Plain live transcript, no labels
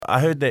I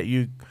heard that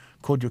you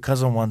called your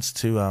cousin once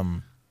to,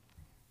 you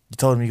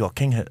told him you got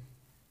king hit.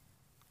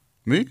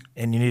 Me?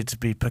 And you needed to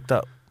be picked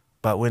up.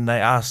 But when they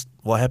asked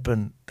what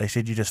happened, they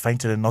said you just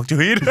fainted and knocked your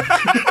head.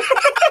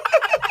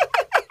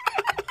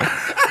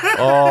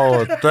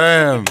 Oh,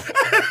 damn.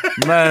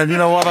 Man, you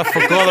know what? I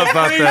forgot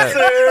about that.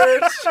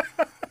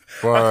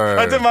 Bro.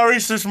 I did my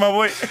research, my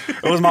boy.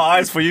 It was my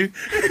eyes for you.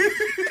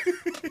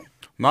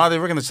 Nah, they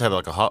reckon they just had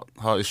like a heart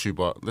issue,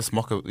 but let's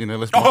mock it,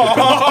 let's mock it.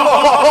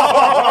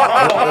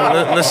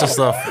 Let's just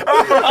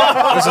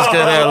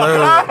get there a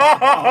little.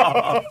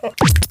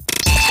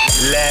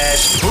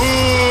 Let's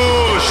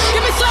push.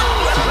 Give me some.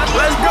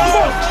 Let's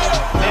go.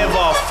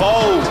 Never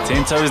fold.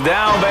 10 toes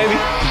down, baby.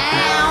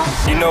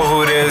 You know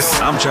who it is.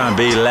 I'm trying to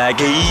be like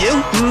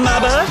you, my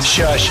bud.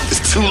 Shush.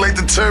 It's too late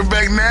to turn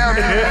back now.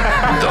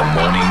 The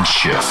Morning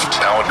Shift,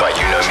 powered by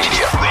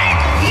Media.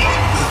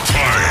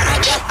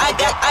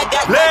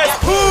 Let's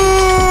push!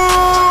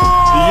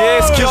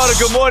 Yes, kia ora,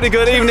 good morning,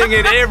 good evening,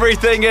 and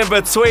everything in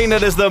between.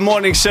 It is the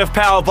Morning Shift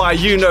powered by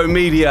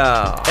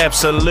Media.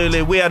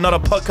 Absolutely. We are not a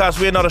podcast.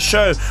 We are not a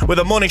show. We're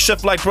the Morning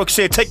Shift, like Brooke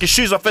said. Take your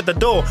shoes off at the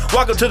door.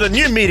 Welcome to the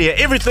new media.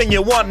 Everything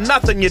you want,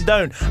 nothing you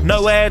don't.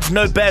 No ads,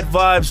 no bad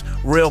vibes.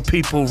 Real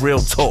people, real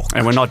talk.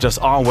 And we're not just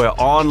on, we're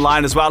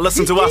online as well.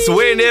 Listen to us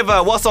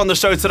whenever. What's on the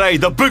show today?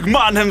 The big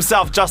man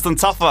himself, Justin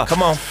Tafa.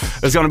 Come on.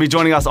 Is going to be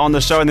joining us on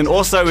the show. And then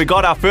also we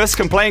got our first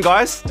complaint,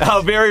 guys.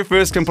 Our very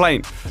first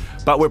complaint.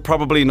 But we're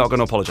probably not going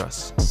to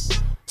apologize.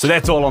 So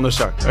that's all on the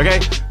show, okay?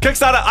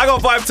 Kickstarter, I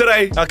got vibe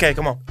today. Okay,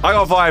 come on. I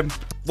got vibe.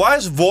 Why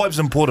is vibes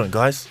important,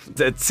 guys?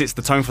 It sets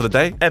the tone for the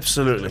day.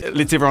 Absolutely. It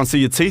lets everyone see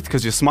your teeth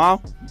because you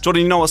smile.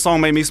 Jordan, you know what song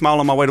made me smile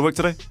on my way to work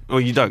today? Well,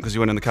 you don't because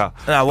you went in the car.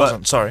 No, I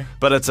wasn't. Sorry.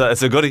 But it's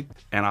a goodie.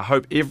 And I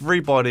hope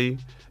everybody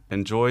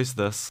enjoys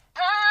this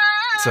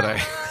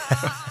today.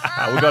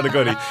 We got a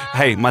goodie.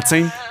 Hey, my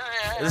team.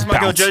 Is this my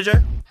girl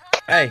Jojo?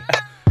 Hey.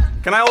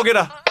 Can I all get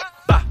a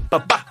ba ba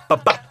ba ba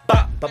ba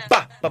ba ba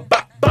ba ba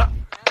ba ba?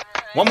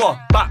 One more.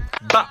 Ba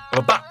ba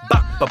ba ba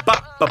ba ba ba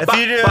ba. If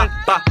you don't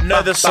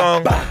know the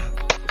song,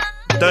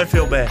 don't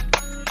feel bad.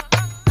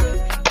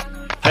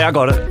 Hey, I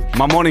got it.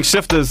 My morning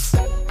shifters.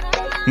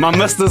 My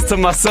misters to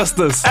my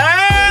sisters.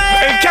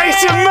 Hey! In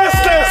case you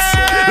missed us,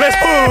 let's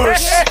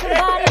push.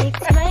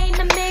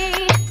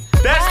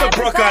 That's the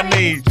Brooke I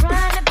need.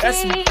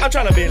 I'm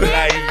trying to be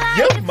like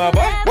you, my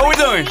boy. What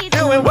we doing?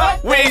 Doing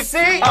what we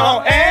see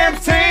on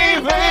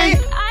MTV.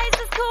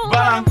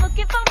 But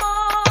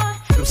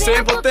the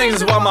simple things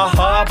is one of my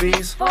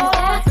hobbies.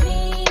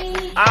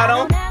 I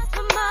don't,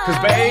 cause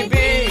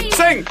baby,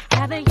 sing.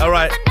 All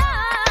right.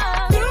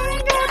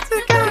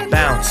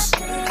 Bounce.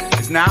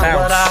 It's now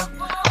what I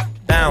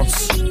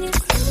Bounce.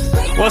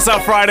 What's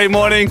up, Friday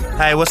morning?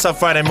 Hey, what's up,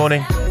 Friday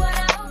morning?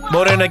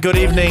 Morning, good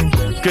evening,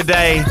 good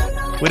day.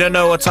 We don't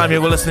know what time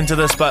you were listening to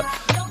this, but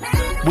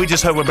we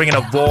just hope we're bringing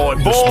a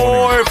vibe this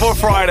morning. Boy for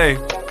Friday.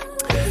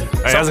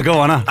 Hey, how's it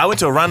going, huh? I went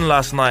to a run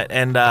last night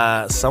and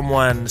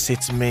someone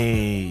said to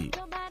me,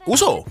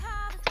 "Also,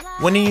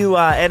 when are you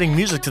adding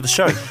music to the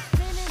show?"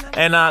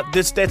 And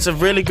that's a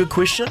really good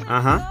question.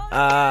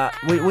 We're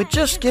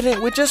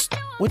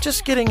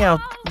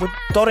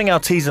dotting our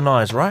T's and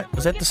I's, right?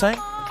 Is that the saying?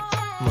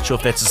 I'm not sure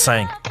if that's the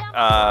saying.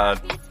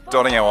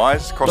 Dotting our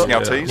I's, crossing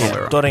our T's.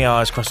 Yeah, dotting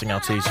our I's, crossing our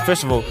T's.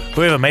 First of all,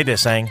 whoever made that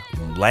saying,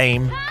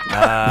 lame.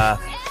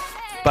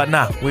 But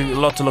we a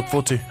lot to look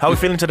forward to. How are we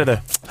feeling today,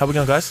 though? How we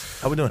going, guys?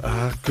 How we doing?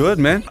 Good,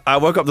 man. I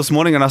woke up this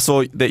morning and I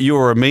saw that you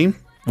were a meme.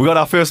 We got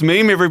our first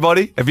meme,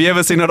 everybody. If you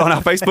ever seen it on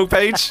our Facebook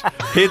page,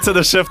 head to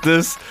the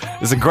Shifters.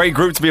 It's a great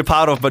group to be a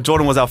part of, but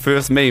Jordan was our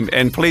first meme.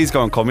 And please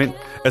go and comment.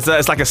 It's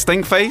like a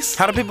stink face.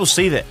 How do people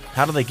see that?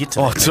 How do they get to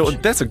that? So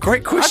that's a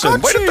great question. I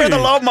got Way to you. throw the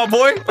love, my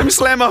boy. Let me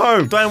slam it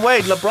home. Dwayne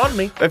Wade, LeBron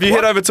me. If you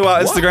head over to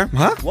our Instagram.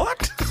 Huh?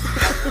 What?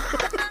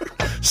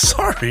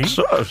 Sorry.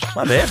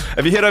 My bad.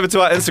 If you head over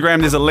to our Instagram,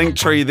 there's a link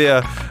tree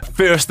there.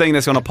 First thing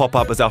that's going to pop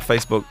up is our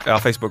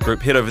Facebook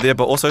group. Head over there,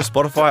 but also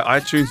Spotify,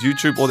 iTunes,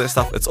 YouTube, all that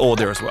stuff. It's all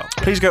there as well.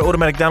 Please go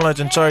automatic downloads.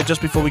 And sorry,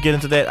 just before we get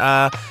into that,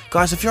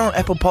 guys, if you're on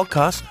Apple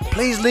Podcasts,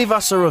 please leave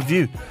us a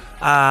review.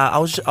 I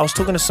was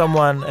talking to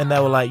someone and they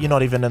were like, "You're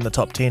not even in the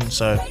top 10,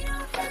 so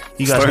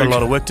you guys got a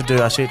lot of work to do."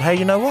 I said, "Hey,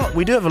 you know what?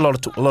 We do have a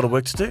lot of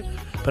work to do."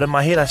 But in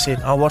my head, I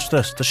said, "I'll watch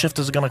this. The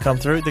Shifters are going to come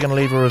through. They're going to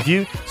leave a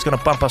review. It's going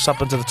to bump us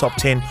up into the top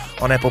 10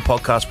 on Apple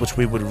Podcasts, which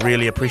we would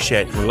really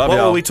appreciate." What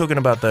were we talking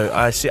about, though?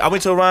 I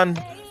went to a run.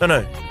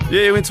 No.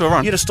 Yeah, you went to a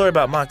run. You had a story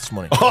about Mark this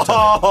morning.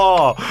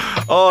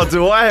 Oh,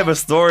 do I have a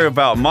story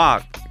about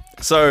Mark?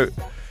 So,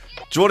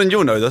 Jordan,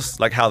 you'll know this,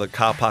 like how the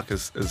car park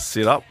is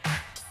set up.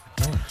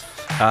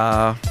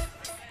 Nah,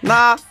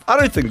 I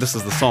don't think this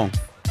is the song.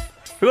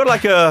 We got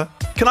like a...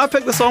 Can I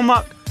pick the song,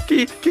 Mark? Can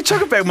you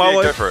chuck it back my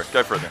way? Go for it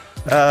then.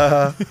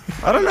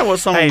 I don't know what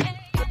song... Hey,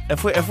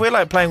 if we're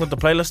like playing with the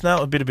playlist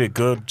now, it better be a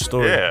good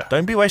story. Yeah.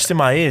 Don't be wasting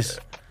my ears.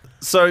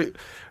 So,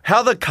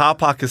 how the car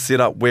park is set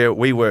up where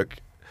we work,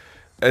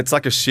 it's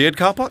like a shared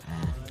car park,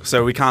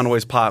 so we can't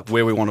always park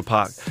where we want to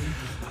park.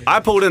 I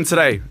pulled in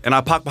today, and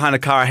I parked behind a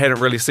car I hadn't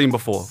really seen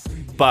before,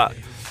 but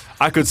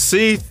I could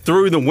see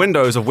through the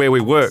windows of where we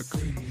work.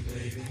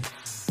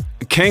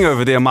 king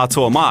over there,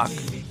 Matua Mark.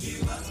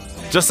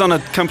 Just on a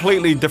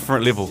completely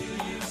different level.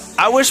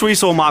 I wish we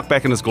saw Mark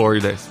back in his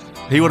glory days.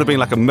 He would have been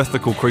like a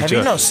mythical creature.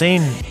 Have you not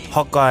seen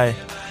Hot Guy?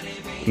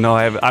 No,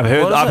 I haven't.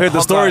 I've heard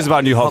the stories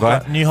about New Hot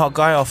Guy. New Hot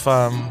Guy off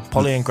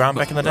Polly and Grant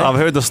back in the day. I've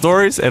heard the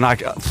stories, and I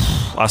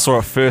saw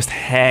it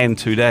firsthand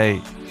today.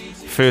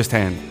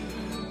 Firsthand.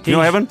 You know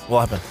what happened?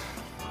 What happened?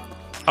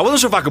 I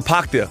wasn't sure if I could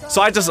park there,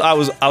 so I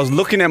was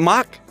looking at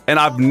Mark, and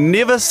I've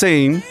never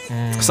seen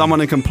someone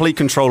in complete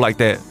control like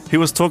that. He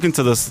was talking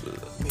to this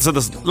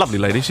lovely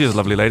lady. She is a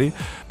lovely lady.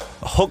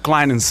 Hook,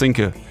 line, and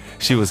sinker.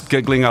 She was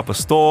giggling up a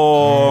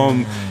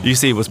storm. You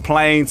see, he was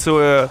playing to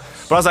her.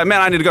 But I was like, man,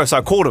 I need to go. So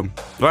I called him.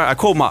 Right? I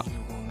called Mark.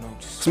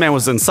 This man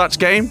was in such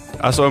game.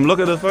 I saw him look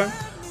at his phone.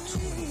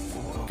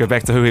 Go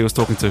back to who he was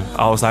talking to.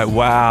 I was like,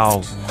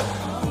 wow.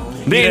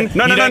 Then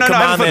no, I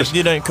haven't finished.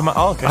 You don't command.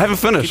 Oh, okay. I haven't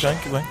finished.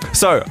 Keep going.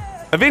 So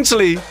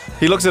eventually,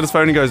 he looks at his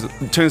phone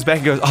and turns back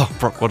and goes, oh,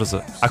 Brooke, what is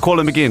it? I call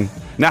him again.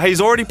 Now, he's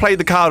already played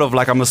the card of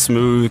like, I'm a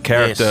smooth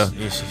character.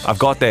 Yes. I've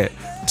got that.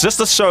 Just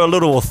to show a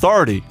little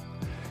authority,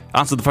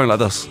 answered the phone like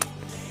this.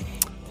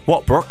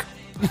 What, Brooke?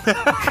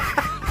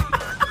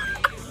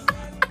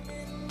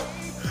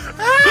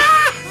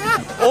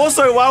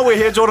 Also, while we're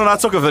here, Jordan, I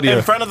took a video.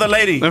 In front of the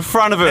lady. In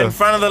front of her. In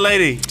front of the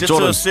lady. Just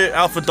Jordan. to assert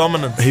alpha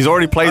dominance. He's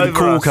already played the Over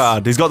cool us.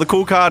 card. He's got the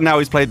cool card, now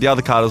he's played the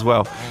other card as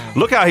well.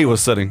 Look how he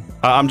was sitting.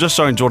 I'm just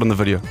showing Jordan the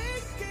video.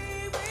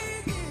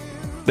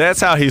 That's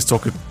how he's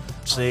talking.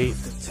 See,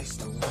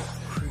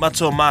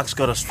 Matua Mark's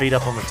got his feet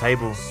up on the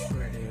table.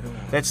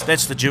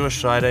 That's the Jewish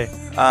side, eh?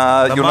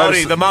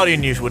 The Maori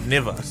news would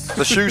never.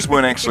 The shoes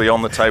weren't actually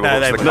on the table. No, It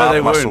was they the weren't. calf No,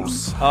 they weren't.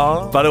 muscles.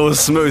 Oh. But it was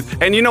smooth.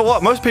 And you know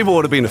what? Most people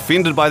would have been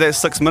offended by that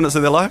 6 minutes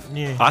of their life.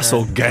 Yeah. I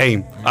saw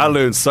game. I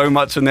learned so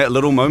much in that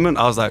little moment.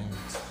 I was like,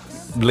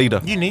 leader,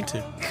 You need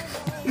to.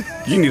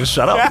 you need to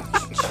shut up.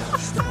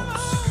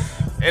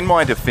 In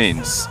my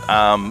defence,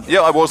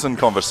 I was in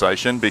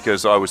conversation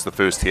because I was the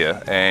first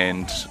here,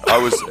 and I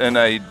was in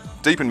a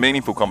deep and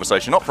meaningful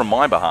conversation, not from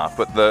my behalf,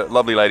 but the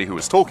lovely lady who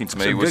was talking to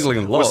me She's giggling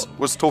a lot.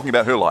 was talking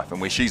about her life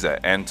and where she's at,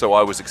 and so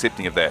I was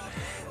accepting of that.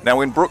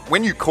 Now,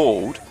 when you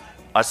called,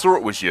 I saw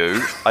it was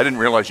you. I didn't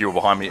realise you were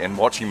behind me and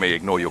watching me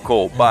ignore your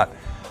call, but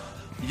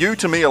you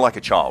to me are like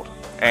a child.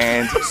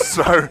 And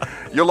so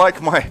you're like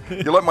my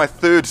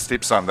third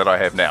stepson that I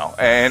have now.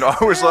 And I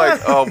was like,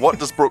 oh, what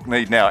does Brooke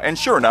need now? And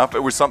sure enough, it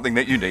was something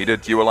that you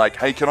needed. You were like,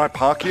 hey, can I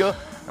park here?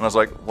 And I was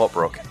like, what,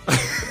 Brooke?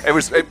 It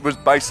was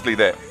basically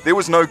that. There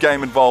was no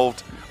game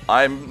involved.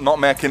 I'm not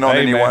macking on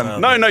Hey,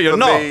 anyone. man. No, you're For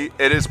not. me,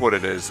 it is what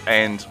it is.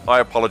 And I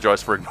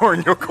apologise for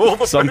ignoring your call.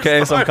 the Some first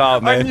can, some time.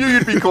 can't, man. I knew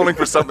you'd be calling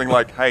for something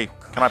like, hey,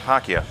 can I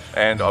park here?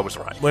 And I was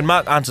right. When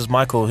Mark answers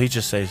my call, he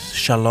just says,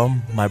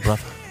 Shalom, my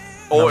brother.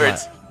 Or I'm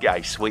it's,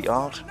 gay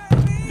sweetheart.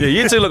 Yeah,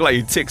 you two look like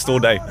you text all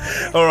day.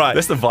 All right.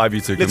 That's the vibe you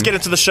two Let's give get me.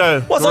 into the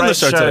show. What's on the Great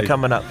show today?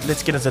 coming up.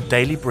 Let's get into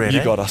Daily Bread. You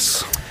eh? got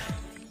us.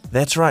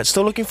 That's right.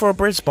 Still looking for a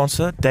bread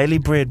sponsor. Daily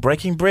Bread,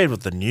 breaking bread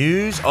with the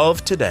news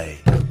of today.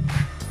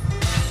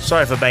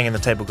 Sorry for banging the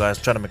table, guys.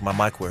 Trying to make my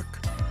mic work.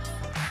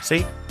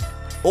 See?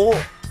 Or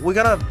we're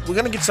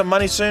gonna get some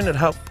money soon and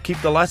help keep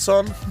the lights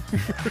on.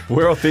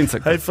 We're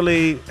authentic.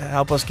 Hopefully,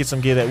 help us get some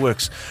gear that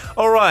works.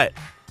 All right,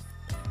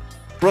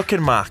 Brooke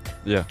and Mark.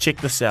 Yeah. Check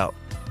this out.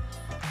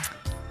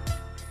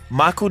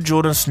 Michael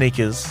Jordan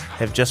sneakers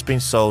have just been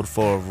sold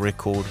for a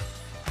record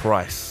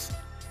price.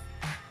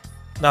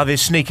 Now, they're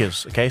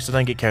sneakers, okay? So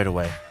don't get carried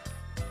away.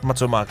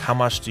 Matua Mark, how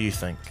much do you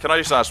think? Can I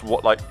just ask,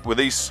 were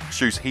these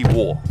shoes he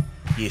wore?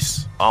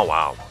 Yes. Oh,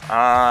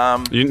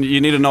 wow. You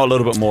need to know a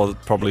little bit more,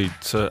 probably.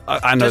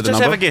 I know the Just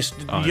number. have a guess.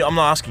 Oh. I'm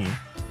not asking you.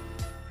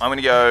 I'm going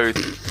to go...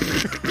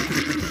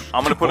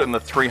 I'm going to put it in the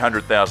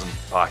 300,000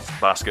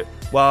 basket.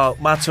 Well,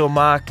 Matua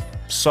Mark,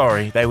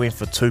 sorry, they went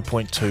for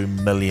 $2.2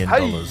 million.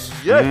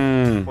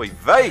 yeah. Oi,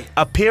 they.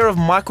 A pair of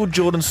Michael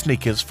Jordan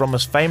sneakers from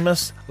his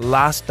famous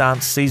Last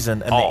Dance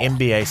season in the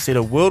NBA set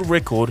a world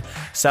record,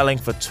 selling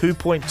for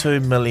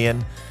 $2.2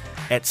 million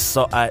at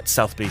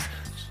Sotheby's.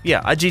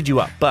 Yeah, I G'd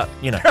you up, but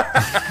you know,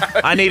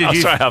 I needed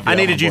you. I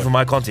needed you for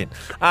my content.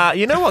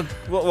 You know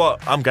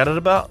what I'm gutted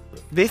about?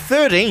 They're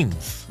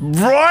 13s.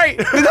 Right?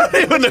 Not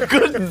even a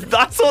good.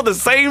 I saw the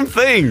same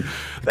thing.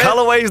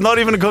 Colorway is not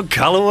even a good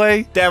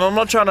colorway. Damn, I'm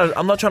not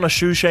trying to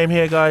shoe shame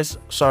here, guys.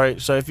 Sorry.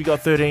 So if you got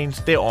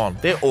 13s, they're on.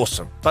 They're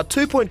awesome. But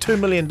 $2.2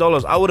 million,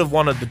 I would have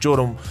wanted the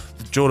Jordan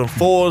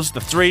 4s,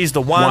 the 3s,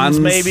 the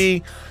 1s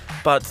maybe.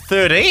 But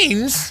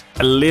 13s?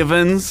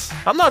 11s.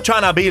 I'm not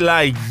trying to be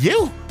like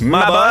you,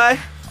 My boy.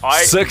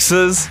 I-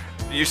 6s.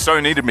 You so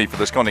needed me for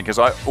this content because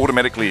I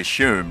automatically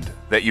assumed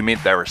that you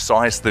meant they were a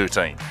size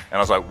 13. And I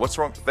was like, what's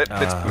wrong?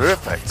 That's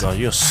perfect. God,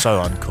 you're so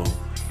uncool.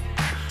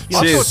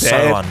 You're Cheers, so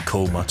Dad.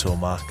 uncool, Matua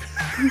Mark.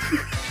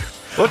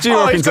 What do you Oh,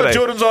 rocking he's got today?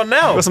 Jordans on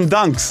now. Got some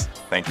dunks.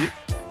 Thank you.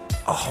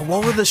 Oh,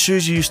 what were the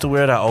shoes you used to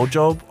wear at our old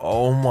job?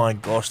 Oh my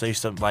gosh, they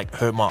used to like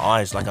hurt my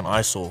eyes like an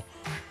eyesore.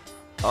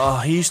 Oh,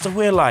 he used to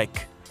wear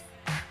like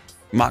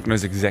Mark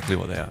knows exactly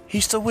what they are.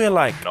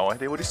 No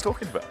idea what he's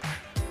talking about.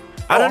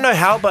 I don't know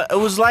how, but it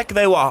was like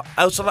they were.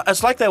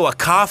 It's like they were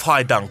calf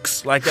high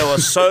dunks. Like they were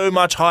so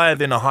much higher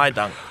than a high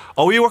dunk.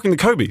 Oh, you're rocking the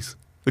Kobe's.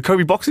 The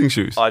Kobe boxing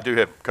shoes. I do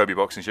have Kobe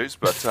boxing shoes,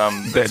 but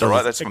that's all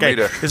right. That's for Okay, me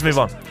to. let's move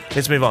on.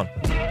 Let's move on.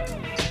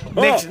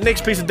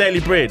 Next piece of daily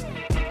bread.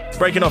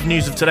 Breaking off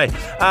news of today.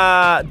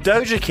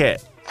 Doja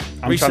Cat.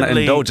 I'm trying to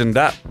indulge in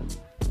that.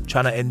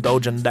 Trying to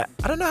indulge in that.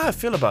 I don't know how I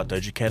feel about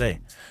Doja Cat, eh?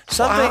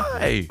 Something.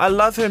 Why? I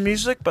love her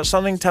music, but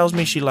something tells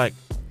me she like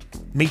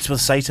meets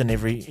with Satan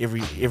every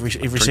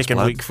second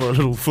blood. week for a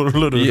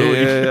little.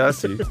 Yeah, I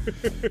see.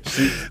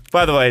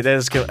 By the way, that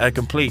is a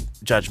complete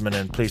judgment,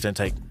 and please don't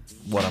take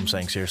what I'm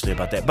saying seriously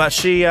about that. But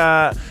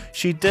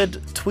she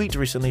did tweet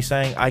recently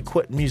saying, "I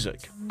quit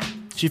music."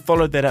 She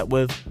followed that up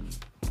with,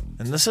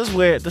 and this is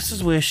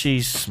where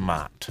she's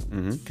smart.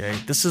 Okay,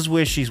 this is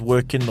where she's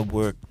working the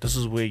work. This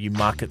is where you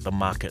market the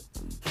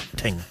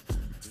marketing.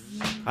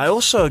 I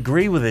also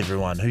agree with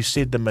everyone who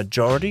said the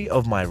majority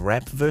of my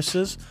rap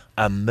verses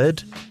are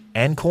mid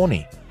and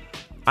corny.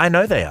 I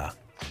know they are.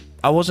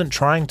 I wasn't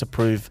trying to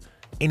prove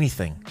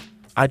anything.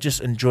 I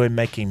just enjoy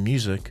making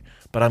music,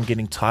 but I'm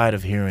getting tired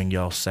of hearing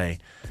y'all say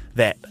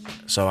that,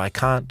 so I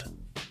can't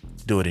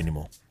do it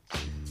anymore.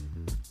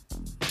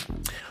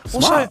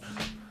 Smart. Also,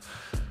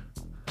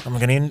 I'm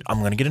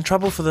gonna get in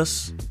trouble for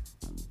this.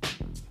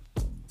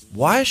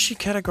 Why is she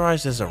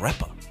categorized as a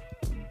rapper?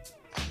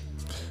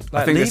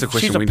 I think that's a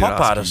question she's a we need to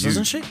pop ask artist, you.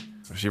 isn't she?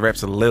 She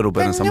raps a little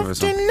bit in some of her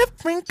songs.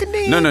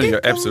 No,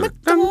 you're absolutely.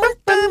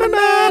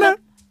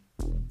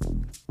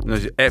 No,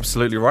 you're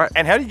absolutely right.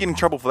 And how do you get in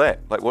trouble for that?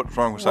 Like, what's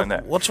wrong with saying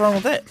that? What's wrong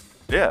with that?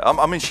 Yeah,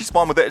 I mean, she's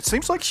fine with that. It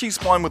seems like she's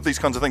fine with these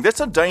kinds of things. That's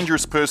a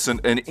dangerous person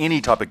in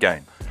any type of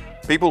game.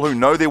 People who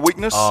know their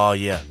weakness. Oh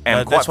yeah,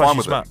 And that's quite why fine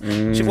she's with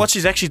smart. What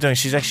she's actually doing,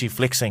 she's actually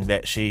flexing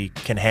that she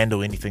can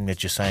handle anything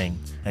that you're saying,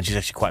 and she's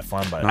actually quite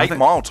fine by it. 8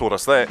 Mile taught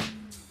us that.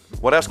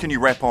 What else can you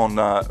rap on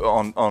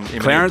Eminem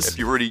Clarence. If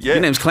you really, Your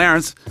name's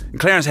Clarence. And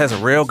Clarence has a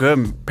real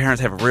good.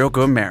 Parents have a real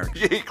good marriage.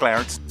 yeah,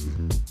 Clarence.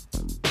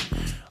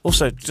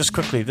 Also, just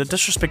quickly, the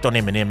disrespect on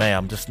Eminem,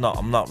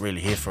 I'm not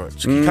really here for it.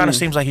 He kind of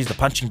seems like he's the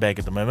punching bag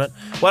at the moment.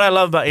 What I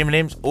love about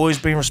Eminem's always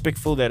been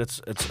respectful that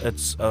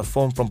it's a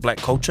form from black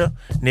culture.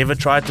 Never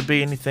tried to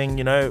be anything,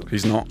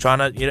 He's not. trying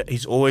to.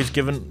 He's always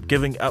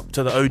giving up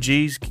to the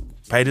OGs,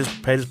 paid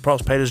his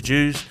props, paid his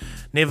dues.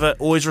 Never,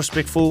 always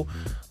respectful,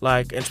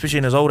 like especially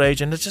in his old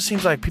age. And it just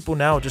seems like people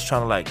now are just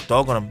trying to like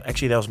dog on him.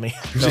 Actually, that was me.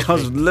 I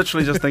was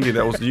literally just thinking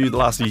that was you the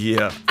last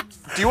year.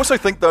 Do you also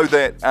think though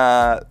that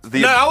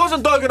No, I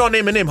wasn't dogging on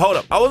Eminem. Hold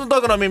up, I wasn't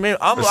dogging on Eminem.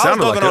 I was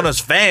sounded dogging like on it. his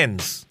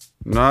fans.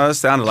 No, it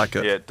sounded like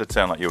it. Yeah, it did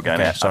sound like you were going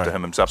Okay, after sorry.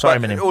 him himself. Sorry,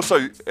 but Eminem.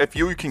 also, if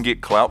you can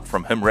get clout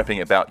from him rapping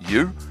about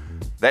you,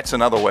 that's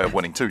another way of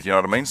winning too. Do you know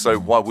what I mean? So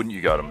why wouldn't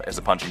you go at him as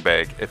a punching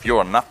bag? If you're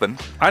on nothing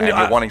and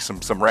you're wanting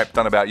some rap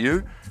done about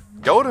you,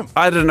 go at him.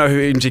 I didn't know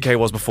who MGK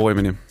was before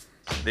Eminem,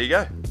 There you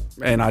go.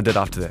 and I did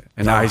after that.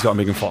 And now he's got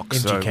Megan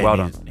Fox. So MGK well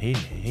done.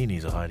 He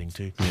needs a hiding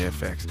too. Yeah,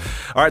 facts.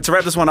 All right, to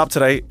wrap this one up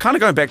today, kind of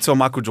going back to a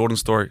Michael Jordan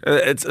story.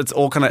 It's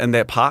all kind of in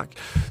that park.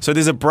 So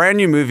there's a brand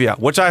new movie out,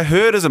 which I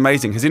heard is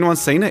amazing. Has anyone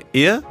seen it?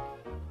 Ear?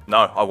 No,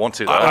 I want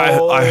to though.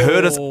 I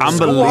heard it's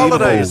unbelievable.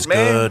 holidays. It's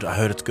Man. good. I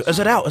heard it's good. Is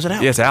it out?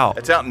 Yeah, it's out.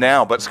 It's out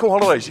now, but school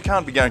holidays, you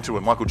can't be going to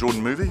a Michael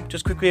Jordan movie.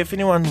 Just quickly, if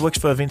anyone works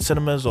for Event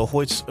Cinemas or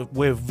Hoyt's,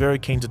 we're very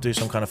keen to do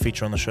some kind of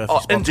feature on the show. If you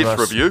sponsor in-depth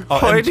us. review.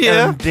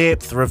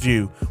 In-depth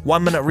review.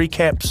 1 minute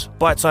recaps,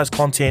 bite-sized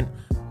content,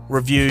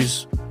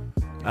 reviews,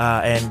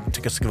 and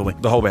tickets to give away.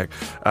 The whole bag.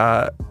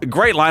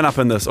 Great lineup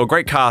in this, or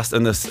great cast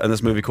in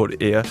this movie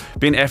called Air.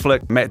 Ben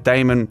Affleck, Matt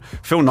Damon,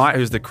 Phil Knight,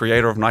 who's the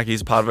creator of Nike,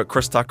 is part of it.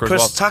 Chris Tucker as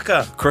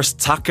well. Chris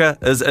Tucker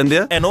is in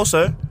there. And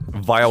also,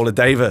 Viola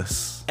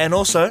Davis. I don't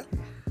know.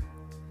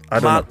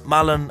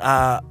 Marlon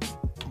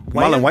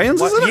Marlon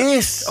Wayans, is it?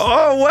 Yes.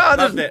 Oh, wow.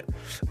 Love that.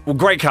 Well,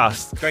 great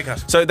cast. Great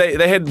cast. So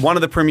they had one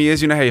of the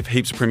premieres. You know how you have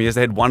heaps of premieres.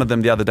 They had one of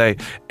them the other day.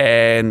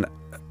 And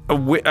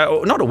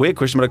not a weird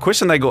question, but a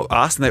question they got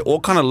asked, and they all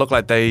kind of looked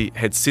like they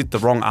had said the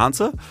wrong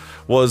answer,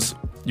 was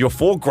your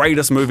 4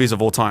 greatest movies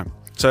of all time.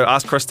 So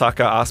ask Chris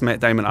Tucker, ask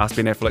Matt Damon, ask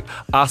Ben Affleck,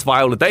 ask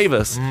Viola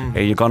Davis, and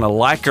you're gonna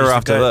like her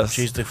after this.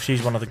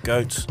 She's one of the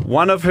goats.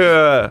 One of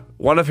her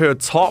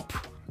top,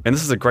 and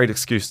this is a great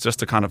excuse just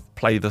to kind of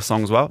play the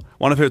song as well.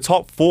 One of her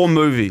top 4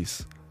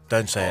 movies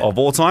Don't say it. of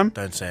all time.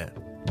 Don't say it.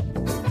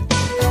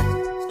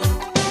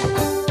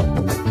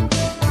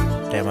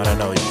 Damn, I don't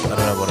know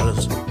what it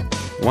is.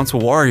 Once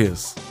Were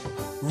Warriors.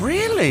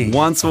 Really?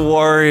 Once Were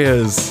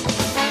Warriors.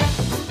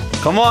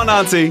 Come on,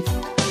 Auntie.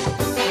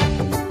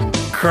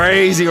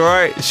 Crazy,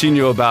 right? She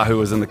knew about who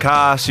was in the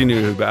cast. She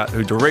knew about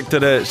who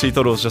directed it. She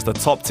thought it was just a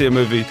top tier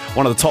movie,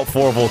 one of the top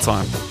 4 of all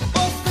time.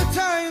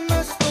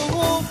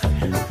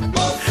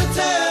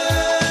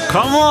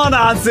 Come on,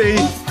 Auntie.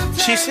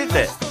 She said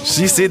that.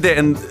 She said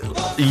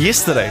that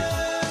yesterday.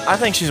 I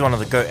think she's one of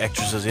the GOAT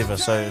actresses ever.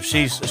 So if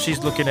she's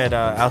looking at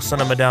our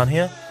cinema down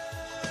here,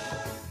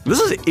 This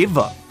is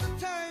ever.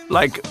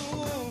 Like,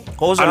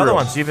 what was the Unreal. other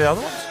ones? Do you have the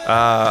other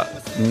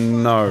ones?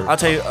 no. I'll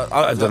tell you.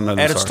 I don't know them,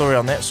 Added sorry. story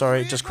on that.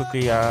 Sorry, just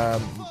quickly.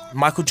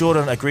 Michael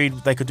Jordan agreed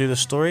they could do the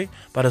story,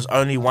 but his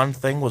only one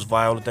thing was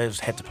Viola Davis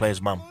had to play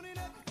his mum.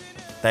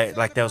 That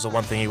was the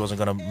one thing he wasn't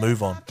going to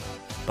move on.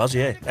 Buzzy,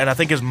 yeah. And I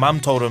think his mum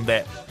told him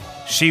that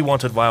She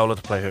wanted Viola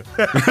to play her.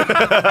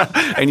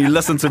 And you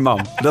listen to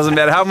mum. Doesn't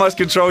matter how much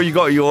control you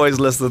got, you always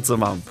listen to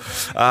mum.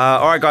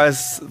 All right,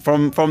 guys.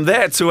 From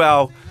that to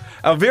our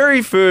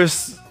very very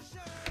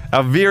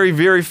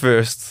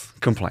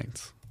first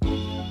complaint.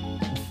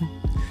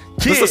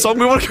 Is this the song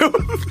we want to go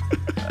with?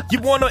 You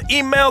want to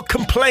email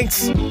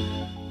complaints?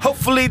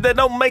 Hopefully they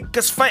don't make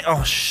us faint.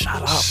 Oh,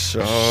 shut up.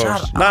 Shut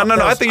up. No.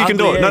 That I was think you can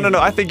do it. ugly,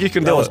 No. I think you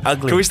can That do was it.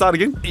 ugly. Can we start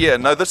again? Yeah,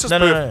 no, this is No.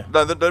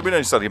 perfect. No, we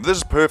don't start again. This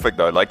is perfect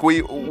though. Like we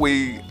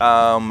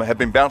have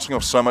been bouncing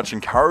off so much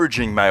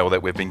encouraging mail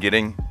that we've been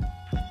getting.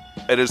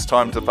 It is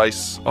time to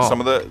face some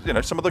of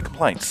the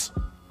complaints.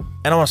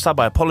 And I want to start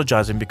by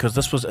apologizing because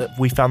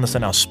we found this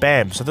in our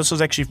spam. So this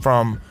was actually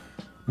from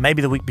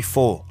maybe the week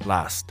before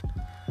last.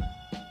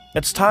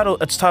 It's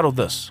titled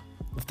this.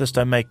 If this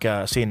don't make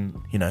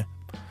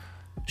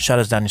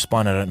shudders down your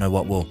spine, I don't know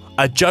what will.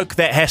 A joke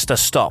that has to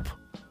stop.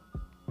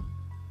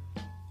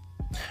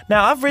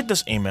 Now, I've read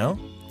this email,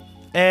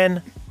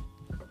 and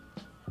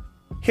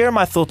here are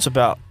my thoughts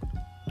about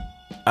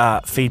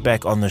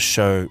feedback on this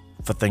show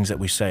for things that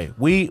we say.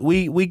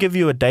 We give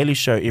you a daily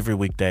show every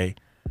weekday,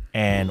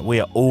 and we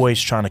are always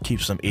trying to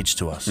keep some edge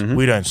to us.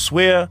 We don't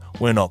swear,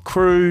 we're not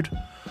crude,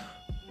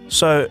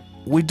 so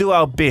we do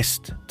our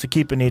best to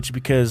keep an edge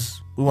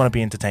because we want to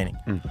be entertaining.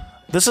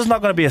 This is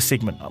not going to be a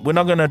segment. We're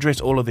not going to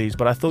address all of these,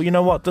 but I thought, you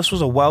know what? This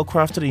was a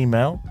well-crafted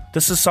email.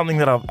 This is something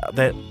that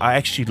I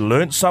actually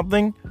learned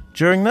something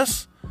during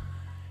this,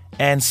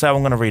 and so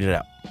I'm going to read it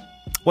out.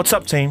 What's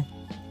up, team?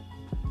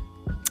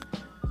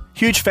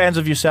 Huge fans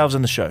of yourselves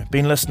and the show.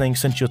 Been listening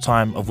since your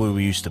time of where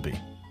we used to be.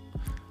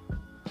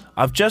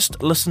 I've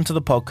just listened to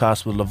the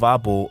podcast with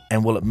LeVar Ball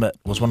and will admit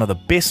was one of the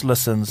best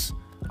listens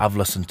I've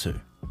listened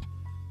to.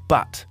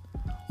 But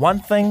one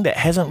thing that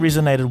hasn't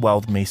resonated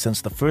well with me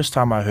since the first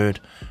time I heard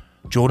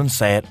Jordan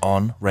say it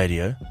on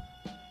radio,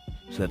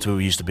 so that's where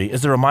we used to be,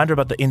 is the reminder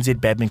about the NZ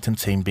badminton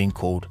team being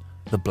called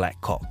the Black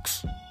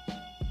Cocks.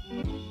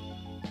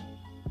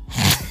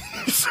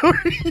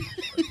 Sorry.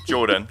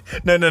 Jordan.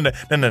 No,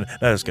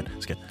 it's good.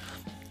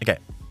 Okay.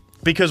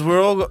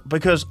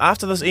 Because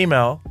after this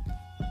email,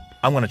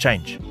 I'm going to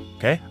change,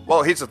 okay?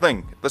 Well, here's the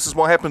thing. This is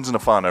what happens in a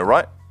whānau,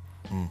 right?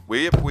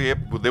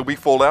 There'll be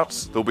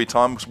fallouts. There'll be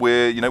times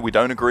where, we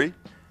don't agree.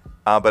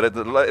 But at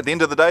the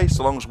end of the day,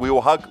 so long as we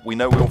all hug, we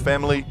know we're all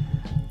family,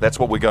 that's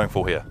what we're going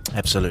for here.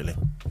 Absolutely.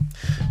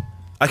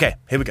 Okay,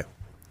 here we go.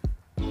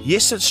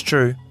 Yes, it's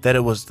true that it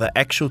was the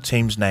actual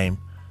team's name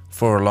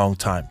for a long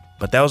time,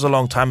 but that was a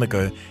long time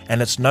ago,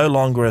 and it's no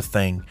longer a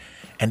thing.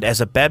 And as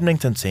a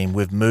badminton team,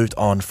 we've moved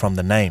on from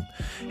the name.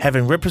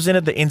 Having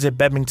represented the NZ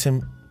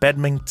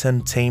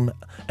badminton team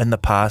in the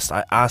past,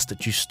 I ask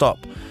that you stop.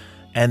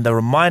 And the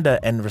reminder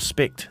and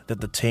respect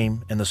that the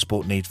team and the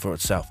sport need for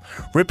itself.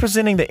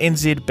 Representing the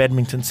NZ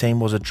badminton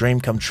team was a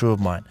dream come true of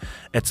mine.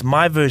 It's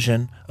my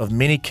version of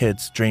many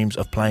kids' dreams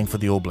of playing for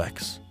the All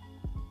Blacks.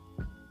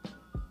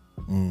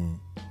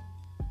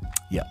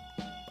 Yeah.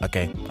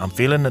 Okay, I'm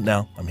feeling it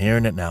now. I'm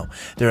hearing it now.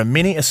 There are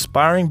many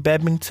aspiring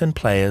badminton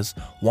players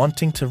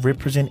wanting to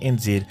represent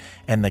NZ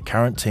and the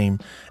current team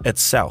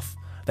itself.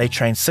 They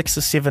train 6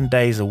 to 7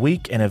 days a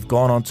week and have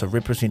gone on to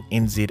represent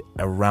NZ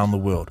around the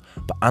world.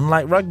 But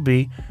unlike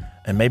rugby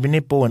and maybe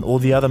netball and all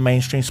the other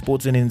mainstream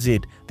sports in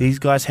NZ, these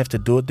guys have to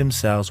do it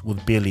themselves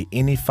with barely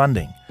any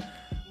funding.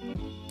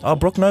 Oh,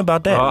 Brooke, know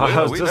about that.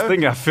 I was just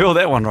thinking, I feel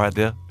that one right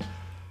there.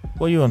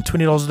 What, you on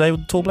 $20 a day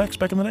with the Tall Blacks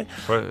back in the day?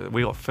 Bro,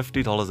 we got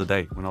 $50 a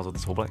day when I was with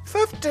the Tall Blacks.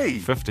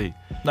 50?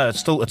 No, it's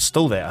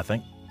still there, I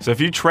think. So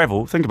if you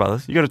travel, think about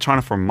this, you go to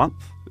China for a month,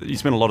 you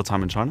spend a lot of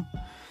time in China,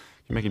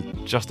 you're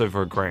making just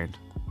over $1,000.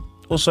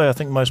 Also, I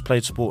think most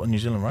played sport in New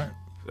Zealand, right?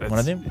 One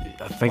of them?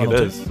 I think One it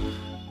or is. two?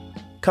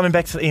 Coming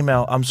back to the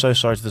email, I'm so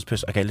sorry to this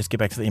person. Okay, let's get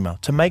back to the email.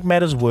 To make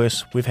matters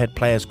worse, we've had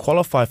players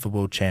qualify for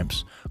World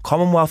Champs,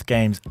 Commonwealth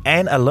Games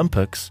and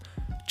Olympics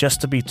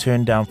just to be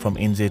turned down from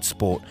NZ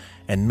Sport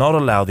and not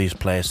allow these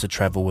players to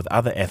travel with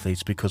other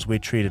athletes because we're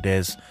treated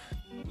as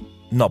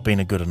not being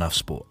a good enough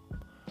sport.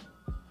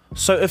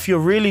 So if you're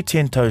really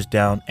 10 toes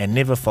down and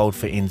never fold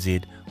for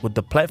NZ, with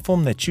the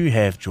platform that you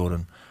have,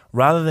 Jordan,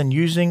 rather than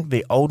using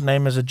the old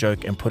name as a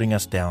joke and putting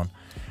us down,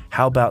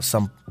 how about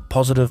some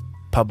positive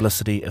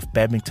publicity if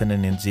badminton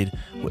and NZ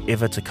were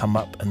ever to come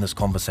up in this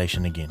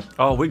conversation again?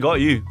 Oh, we got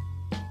you.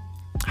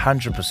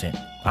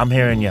 100%. I'm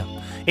hearing you.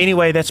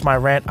 Anyway, that's my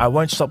rant. I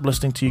won't stop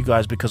listening to you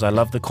guys because I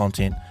love the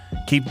content.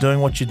 Keep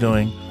doing what you're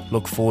doing.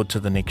 Look forward to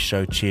the next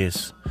show.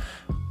 Cheers.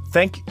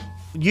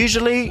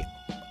 Usually,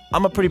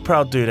 I'm a pretty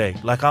proud dude, eh?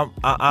 Like, I'm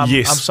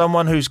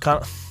someone who's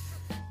kind of...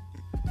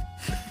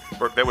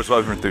 That was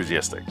over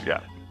enthusiastic,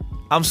 yeah.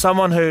 I'm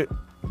someone who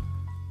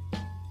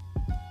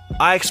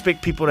I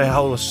expect people to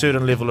hold a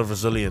certain level of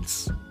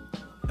resilience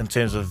in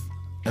terms of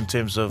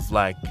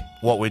like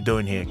what we're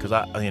doing here, because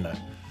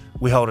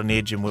we hold an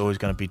edge and we're always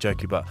going to be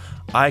jokey. But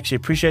I actually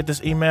appreciate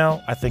this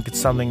email. I think it's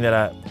something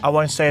that I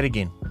won't say it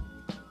again,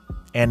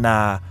 and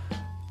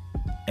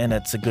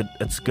it's a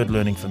good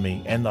learning for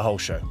me and the whole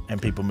show and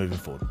people moving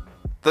forward.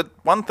 The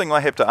one thing I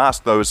have to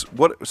ask though is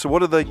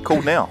what are they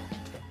called now?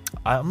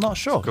 I'm not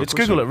sure. Let's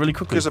question. Google it really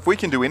quickly. Because if we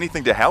can do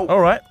anything to help, All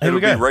right, here it'll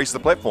we go. be raise the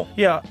platform.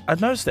 Yeah, I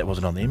noticed that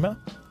wasn't on the email.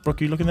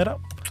 Brooke, you looking that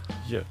up?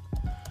 Yeah.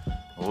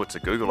 Oh, it's a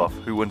Google off.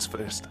 Who wins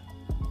first?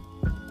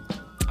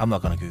 I'm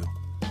not going to Google.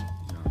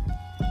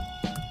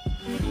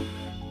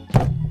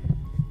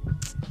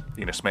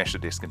 You're going to smash the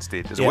desk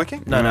instead. Is Yeah. it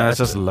working? No, it's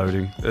just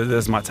loading.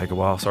 This might take a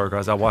while. Sorry,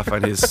 guys. Our Wi-Fi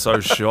here is so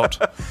short.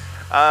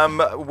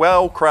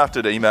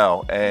 Well-crafted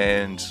email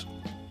and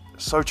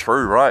so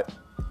true, right?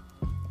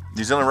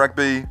 New Zealand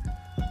rugby,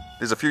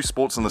 there's a few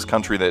sports in this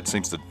country that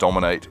seems to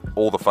dominate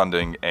all the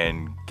funding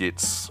and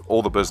gets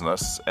all the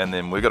business. And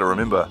then we've got to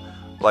remember,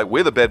 like,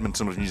 we're the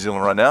badminton of New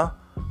Zealand right now.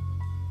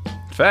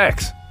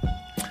 Facts.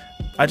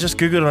 I just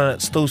Googled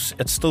and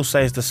it still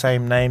says the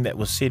same name that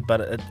was said,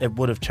 but it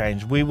would have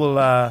changed. We will,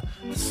 man,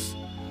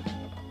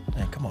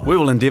 come on. We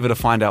will endeavour to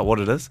find out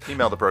what it is.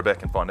 Email the bro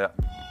back and find out.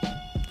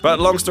 But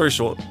long story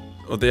short,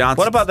 the answer.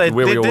 What about they're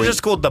always...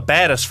 just called the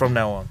baddest from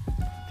now on.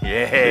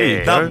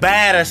 Yeah. The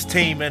baddest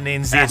team in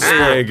NZ Sport.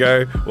 There you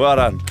go. Well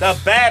done. The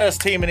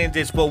baddest team in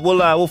NZ Sport.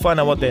 We'll find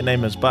out what their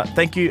name is. But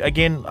thank you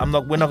again.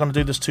 We're not going to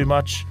do this too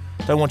much.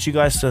 Don't want you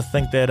guys to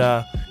think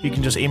that you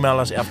can just email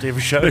us after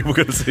every show. We're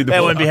going to see the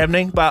That won't be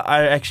happening. But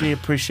I actually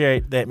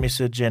appreciate that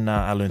message and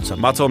I learned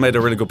something. Mato made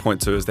a really good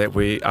point too, is that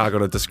we are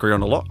going to disagree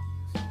on a lot,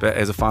 but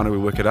as a whānau we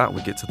work it out,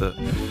 we get to the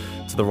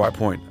right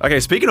point. Okay,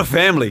 speaking of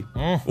family,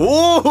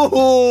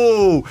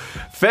 ooh,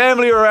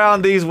 family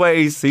around these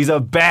ways. He's a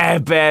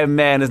bad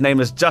man. His name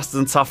is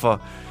Justin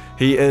Tafa.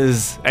 He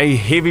is a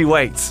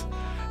heavyweight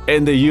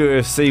in the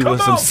UFC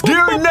with some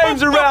scary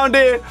names around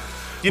there.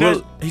 You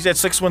know, he's had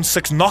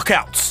 616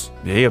 knockouts.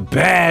 Yeah,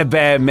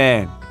 bad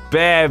man.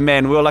 Bad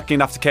man. We were lucky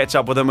enough to catch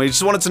up with him. We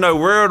just wanted to know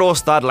where it all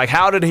started. Like,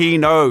 how did he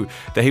know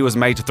that he was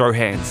made to throw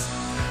hands?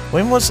 Do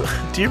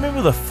you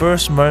remember the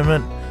first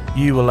moment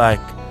you were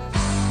like,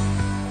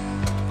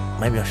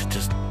 maybe I should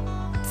just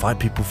fight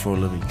people for a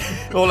living?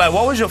 Or like,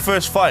 what was your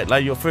first fight?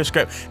 Like your first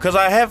scrap? Because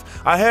I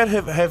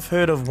have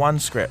heard of one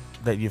scrap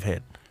that you've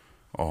had.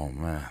 Oh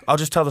man. I'll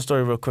just tell the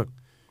story real quick,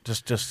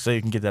 just so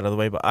you can get that out of the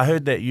way. But I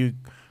heard that you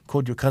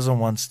called your cousin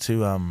once to,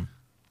 you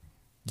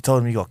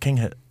told him you got king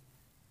hit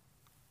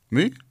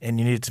Me? and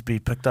you needed to be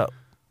picked up.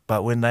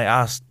 But when they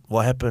asked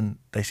what happened,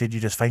 they said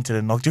you just fainted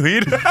and knocked your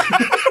head.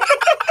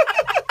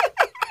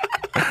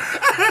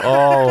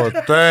 Oh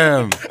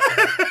damn.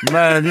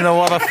 Man, you know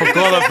what? I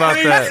forgot about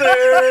that.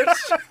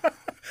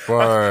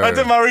 Bro. I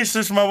did my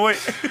research, my boy.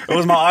 It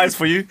was my eyes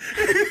for you.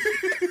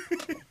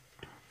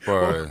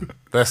 Bro,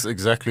 that's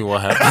exactly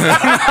what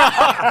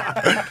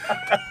happened.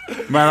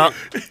 Man,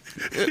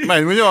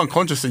 when you're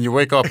unconscious and you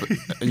wake up,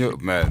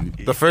 and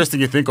the first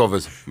thing you think of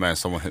is, man,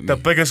 someone hit me. The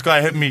biggest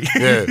guy hit me.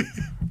 Yeah.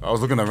 I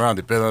was looking around.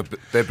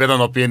 There better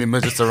not be any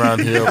midgets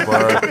around here,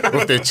 bro,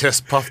 with their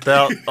chest puffed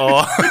out.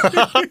 Oh,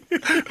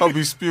 I'll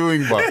be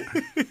spewing, but...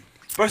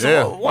 Bro, so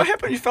Yeah. what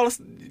happened? You fellas...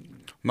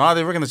 Nah,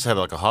 they reckon they just had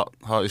like a heart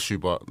issue,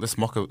 but let's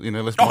mock it,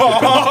 let's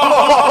mock it.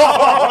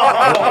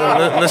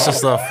 Let's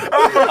just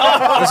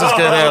let's just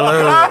get there,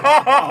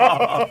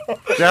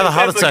 They had a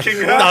heart attack.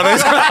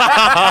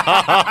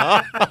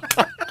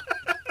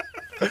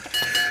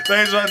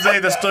 Thanks for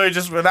saying the story.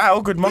 Just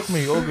all good, mock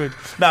me, all good.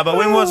 Nah, but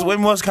when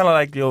was kind of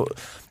like your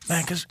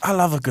man? Because I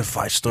love a good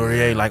fight story.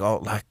 Eh?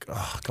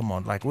 Come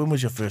on. Like when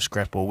was your first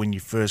scrap or when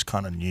you first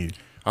kind of knew?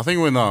 I think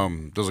when there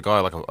was a guy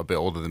like a bit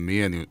older than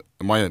me, and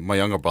my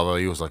younger brother,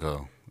 he was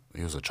a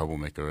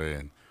troublemaker,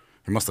 and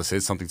he must have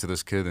said something to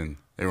this kid, and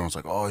everyone's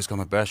like, "Oh, he's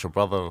gonna bash your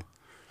brother."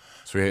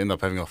 So we ended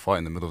up having a fight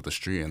in the middle of the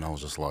street, and I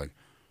was just like,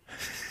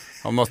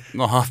 "I'm not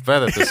half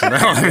bad at this," you know?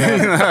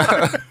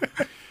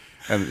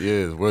 And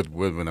yeah, the word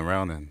went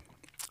around, and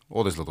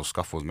all these little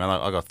scuffles, man.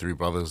 I got 3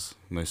 brothers,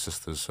 no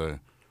sisters, so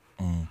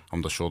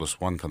I'm the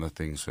shortest one, kind of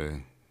thing. So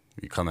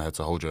you kind of had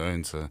to hold your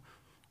own to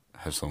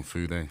have some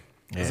food, eh?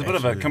 Yeah, It's a bit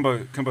of a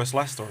Kimbo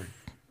Slice story,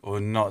 or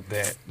not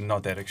that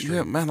extreme.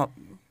 Yeah, man.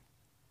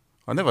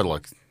 I never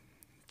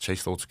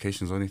chased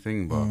altercations or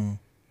anything, but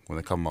when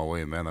they come my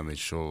way, man, I made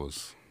sure it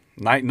was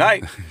Night.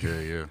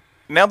 yeah.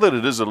 Now that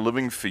it is a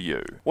living for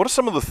you, what are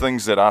some of the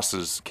things that us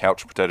as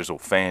couch potatoes or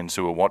fans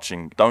who are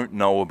watching don't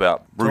know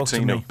about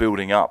routine of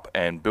building up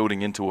and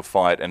building into a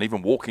fight and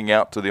even walking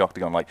out to the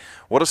octagon? Like,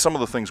 what are some of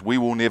the things we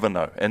will never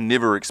know and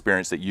never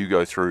experience that you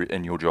go through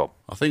in your job?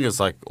 I think it's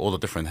like all the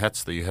different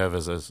hats that you have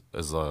as a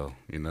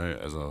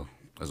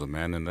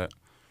man in that,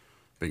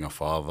 being a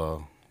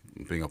father,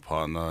 being a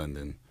partner, and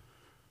then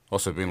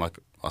also being like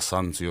a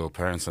son to your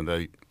parents, and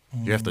that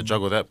you have to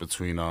juggle that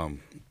between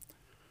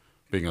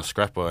being a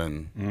scrapper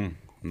and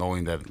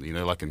knowing that,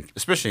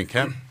 especially in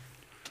camp,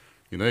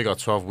 you got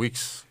 12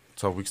 weeks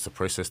to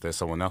process that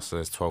someone else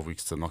has 12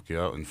 weeks to knock you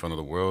out in front of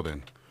the world,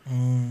 and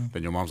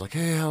then your mom's like,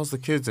 hey, how's the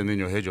kids? And in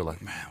your head you're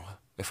like, man,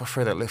 if I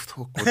throw that left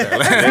hook, would that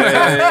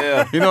land?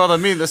 Yeah. You know what I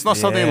mean? It's not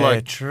something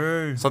like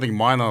true. something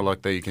minor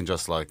like that you can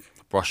just like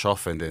brush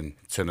off and then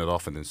turn it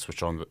off and then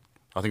switch on. But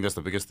I think that's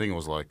the biggest thing,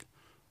 was like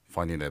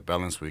finding that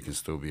balance where you can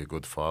still be a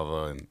good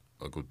father and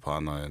a good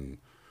partner and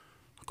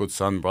a good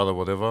son, brother,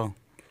 whatever,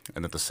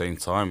 and at the same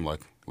time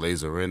like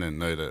laser in and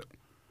know that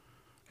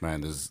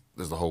man, there's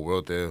the whole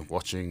world there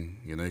watching.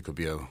 You know, it could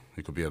be a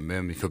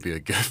meme, it could be a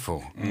gif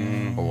or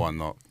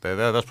whatnot.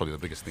 That's probably the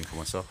biggest thing for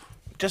myself.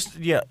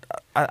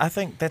 I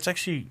think that's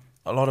actually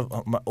a lot of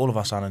all of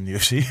us aren't in the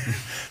UFC,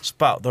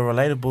 but the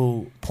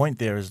relatable point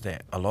there is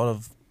that a lot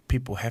of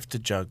people have to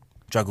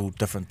juggle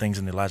different things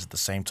in their lives at the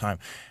same time.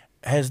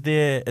 Is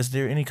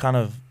there any kind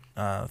of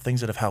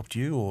things that have helped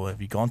you, or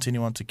have you gone to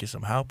anyone to get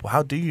some help, or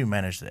how do you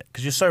manage that?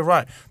 Because you're so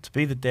right, to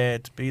be the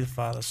dad, to be the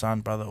father,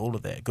 son, brother, all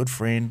of that, good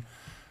friend,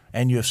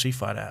 and UFC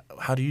fighter.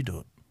 How do you do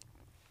it?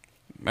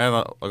 Man,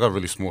 I got a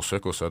really small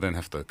circle, so I don't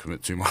have to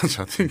commit too much.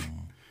 I think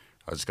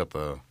I just got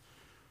the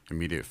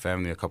immediate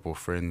family, a couple of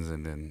friends,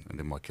 and then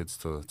my kids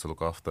to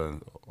look after,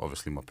 and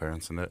obviously my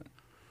parents and that.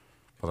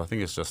 But I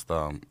think it's just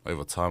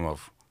over time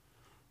I've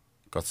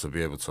got to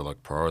be able to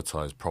like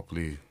prioritize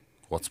properly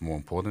what's more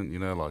important. You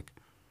know, like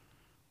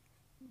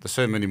there's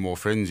so many more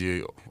friends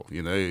you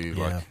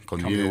like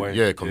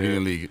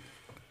conveniently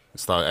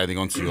start adding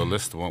onto your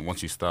list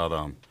once you start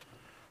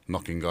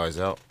knocking guys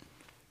out.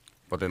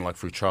 But then like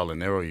through trial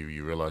and error,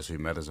 you realize who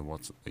matters and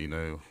what's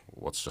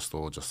just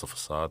a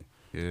facade.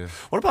 Yeah.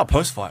 What about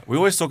post-fight? We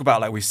always talk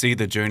about like we see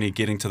the journey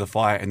getting to the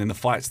fight, and then the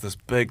fight's this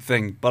big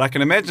thing. But I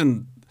can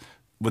imagine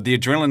with the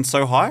adrenaline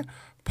so high,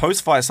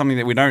 post-fight is something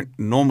that we don't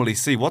normally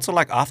see. What's it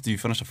like after you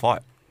finish a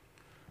fight?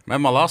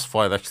 Man, my last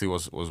fight actually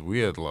was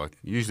weird. Like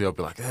usually I'll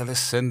be like, yeah, let's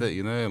send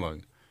it,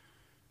 like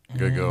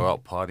go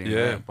out partying.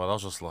 Yeah. But I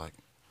was just like,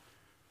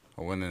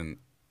 I went in.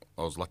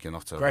 I was lucky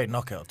enough to Great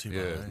knockout too.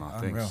 Yeah,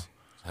 thanks.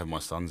 I have my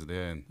sons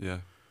there, and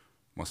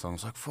my son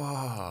was like, "Fuck!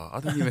 I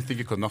didn't even think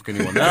you could knock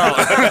anyone out."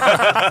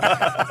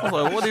 I was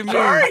like, "What do you mean?"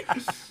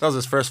 That was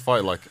his first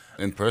fight, like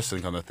in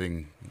person kind of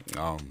thing.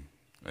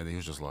 And he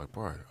was just like,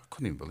 "Bro, I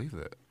couldn't even believe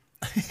that."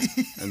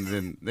 And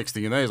then next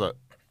thing you know, he's like,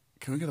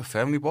 "Can we get a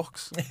family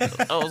box?"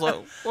 I was like,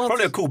 "What?"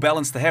 Probably a cool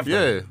balance to have.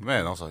 Though. Yeah,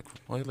 man. I was like,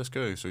 "Well, yeah, let's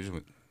go." So we just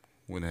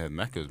went and had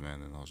Macca's,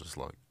 man, and I was just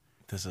like,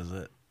 "This is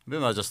it."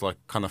 Then I just like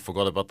kind of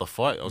forgot about the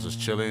fight. I was just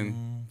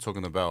chilling,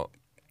 talking about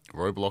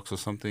Roblox or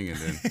something, and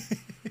then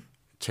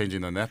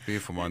changing the nappy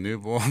for my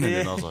newborn. And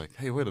then I was like,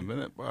 "Hey, wait a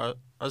minute, bro!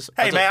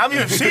 Man, I'm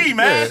UFC,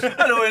 man.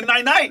 I'm doing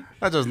night.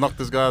 I just knocked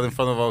this guy in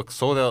front of our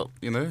sold out,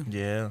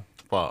 Yeah.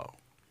 But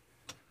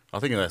I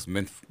think that's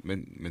meant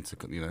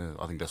to,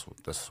 I think that's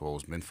what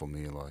was meant for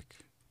me. Like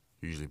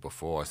usually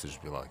before, I used to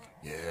just be like,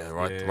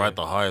 ride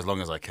the high as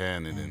long as I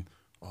can, and then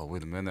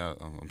wait a minute,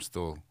 I'm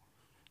still,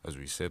 as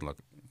we said, like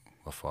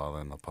a father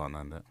and a partner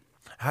and that.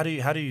 How do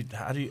you?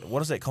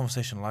 What is that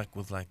conversation like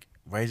with like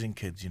raising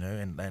kids?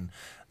 And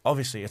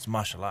obviously it's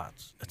martial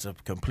arts. It's a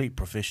complete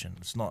profession.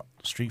 It's not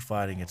street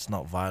fighting. It's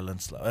not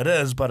violence. It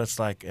is, but it's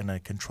like in a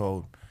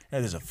controlled.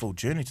 There's a full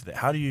journey to that.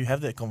 How do you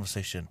have that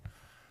conversation?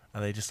 Are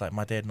they just like,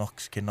 my dad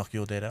can knock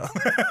your dad out?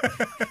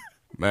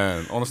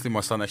 Man, honestly, my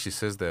son actually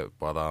says that,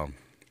 but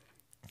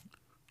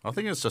I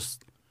think it's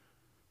just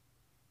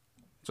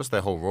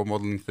that whole role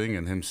modeling thing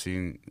and him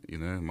seeing,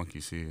 Monkey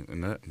see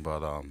in that.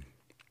 But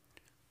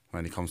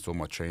when he comes to all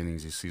my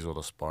trainings, he sees all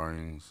the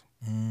sparrings.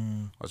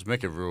 I just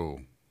make it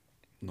real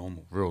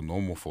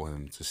normal for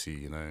him to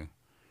see, And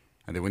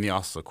then when he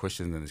asks a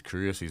question and is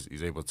curious,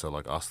 he's able to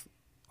like ask.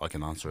 I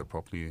can answer it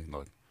properly.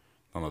 Like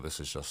none of this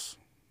is just,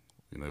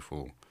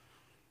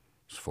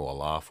 for a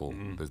laugh or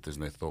there's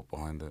no thought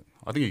behind it.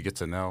 I think he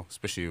gets it now,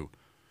 especially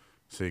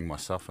seeing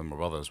myself and my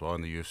brother as well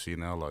in the UFC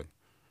now. Like,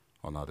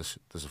 oh no, this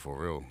is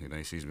for real.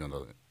 He sees me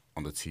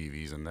on the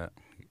TVs and that.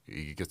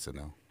 He gets it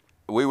now.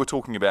 We were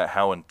talking about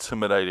how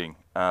intimidating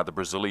the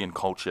Brazilian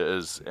culture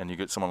is, and you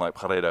get someone like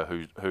Pereira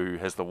who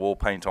has the wall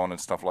paint on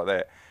and stuff like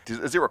that.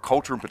 Is there a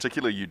culture in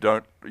particular you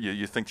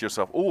think to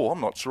yourself, oh,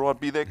 I'm not sure I'd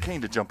be that keen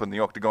to jump in the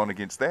octagon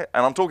against that?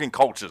 And I'm talking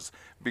cultures,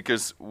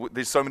 because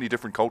there's so many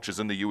different cultures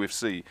in the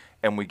UFC,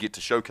 and we get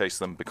to showcase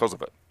them because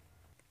of it.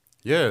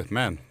 Yeah,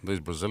 man, those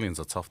Brazilians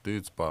are tough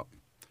dudes, but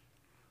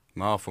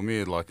nah, for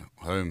me, like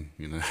home,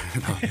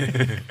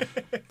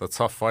 the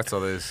tough fights are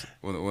those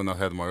when I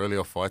had my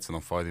earlier fights and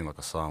I'm fighting like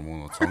a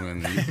Samoan or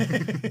Tongan,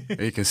 and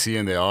you can see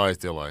in their eyes,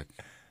 they're like,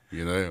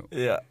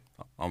 Yeah.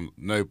 I'm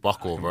no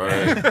buckle, bro.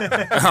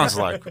 And I was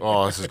like,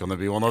 oh, this is gonna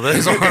be one of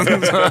those ones.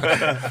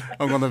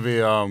 I'm gonna be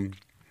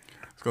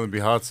it's gonna be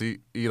hard to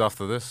eat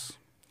after this.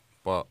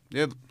 But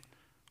yeah,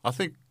 I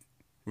think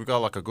we got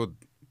like a good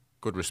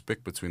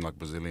respect between like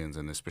Brazilians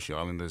and especially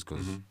Islanders,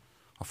 because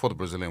I fought a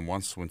Brazilian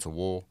once, went to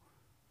war.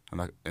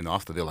 And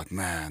after they're like,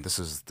 man, this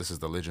is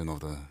the legend of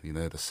the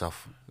the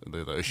South,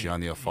 the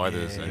Oceania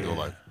fighters, and they're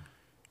like,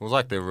 it was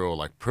like they're real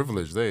like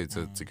privileged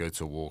to go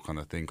to war kind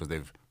of thing, because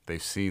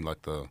they've seen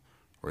like the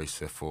Ray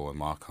Sefo and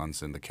Mark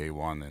Hunts and the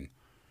K1 and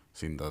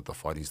seen the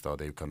fighting style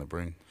they kind of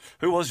bring.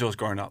 Who was yours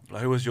growing up?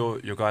 Like, who was your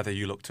guy that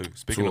you looked to?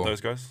 Speaking of Tua.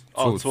 those guys,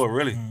 Tua,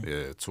 really?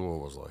 Yeah, Tua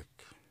was like.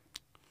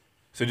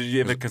 So did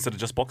you ever consider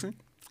just boxing?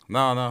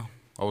 No,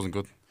 I wasn't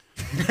good.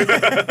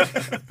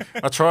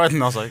 I tried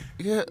and I was like,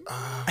 yeah,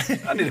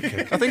 I need a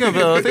kick. I think I'm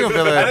better. I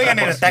think I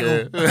need a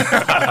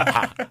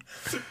tackle.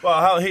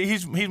 Well,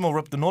 he's more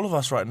ripped than all of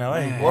us right now,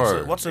 eh?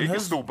 Bro. What's in He can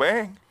his? still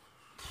bang.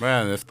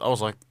 Man, if I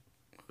was like,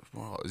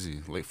 what is he,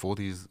 late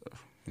 40s,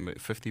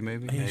 50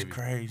 maybe? He's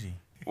crazy.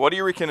 What do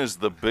you reckon is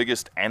the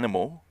biggest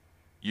animal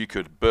you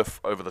could biff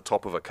over the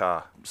top of a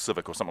car,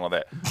 Civic or something like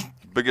that?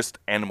 Biggest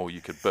animal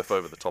you could biff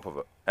over the top of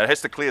it. And it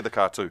has to clear the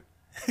car too.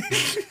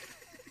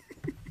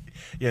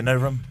 Yeah, no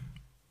rim.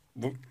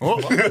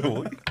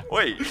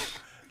 Wait.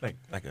 Like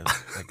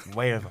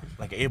way over,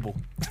 like an air ball.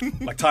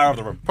 Like tire of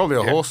the rim. Probably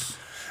a horse.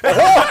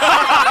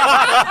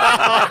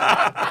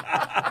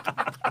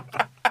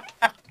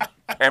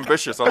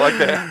 Ambitious, I like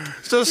that.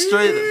 Just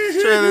straight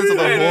into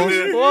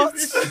the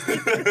horse.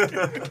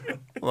 What?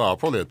 No,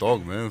 probably a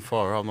dog, man.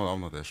 Far out.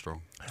 I'm not that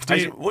strong.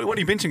 What are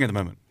you benching at the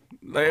moment?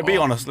 Like, be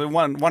honest,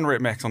 one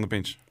rep max on the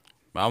bench.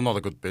 I'm not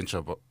a good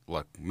bencher, but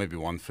like maybe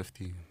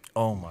 150.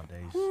 Oh my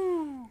days.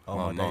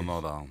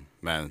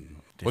 Man.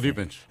 What do you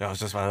bench? Yeah, I was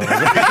just Oh,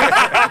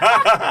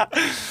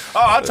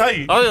 I'll tell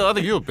you. I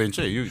think you're a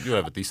bencher. You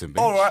have a decent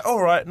bench.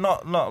 All right.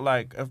 Not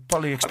like I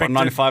probably expected.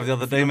 95 the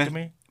other day, man.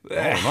 Me. Oh,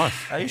 nice.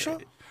 Are you sure?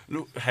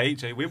 Look, hey,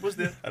 Jay Webb was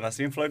there, and I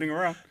see him floating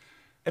around.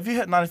 If you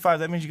hit 95,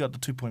 that means you got the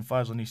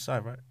 2.5s on each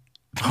side, right?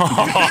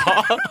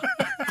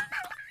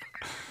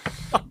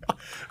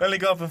 Only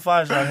go up in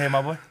fives around here,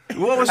 my boy.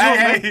 What was your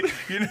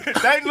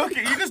Don't look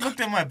at you. Just looked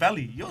at my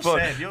belly. You're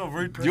sad. You're a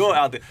rude person. You're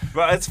out there,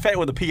 but it's fat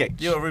with a pH.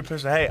 You're a rude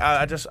person. Hey,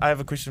 I have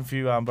a question for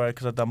you, bro,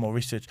 because I've done more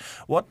research.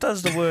 What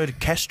does the word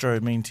Castro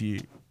mean to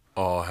you?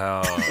 Oh,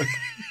 how?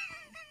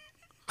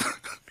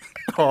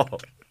 Oh.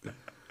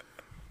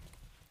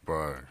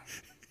 Bro.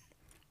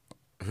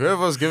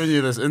 Whoever's giving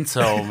you this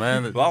intel,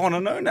 man. Well, I want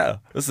to know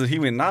now. This is he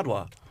went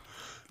Nadwa.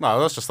 No,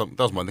 that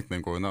was my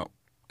nickname growing up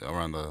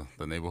around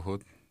the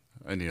neighborhood.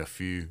 Only a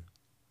few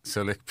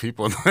select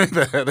people know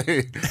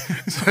that.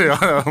 So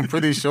I'm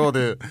pretty sure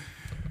that.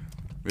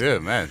 Yeah,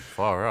 man,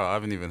 far out. I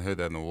haven't even heard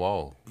that in a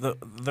while. The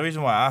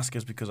reason why I ask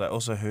is because I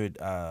also heard,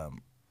 I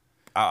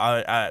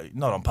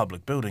not on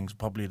public buildings,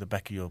 probably the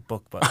back of your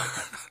book, but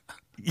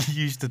you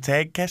used to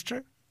tag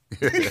Castro.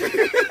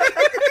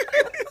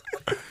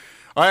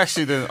 I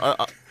actually didn't.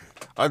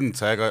 I didn't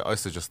tag. I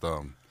used to just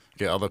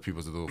get other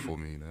people to do it for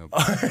me. You know?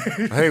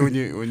 Hey, when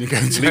you go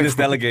to Leaders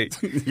delegate.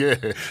 Yeah,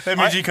 That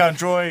means you can't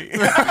draw it.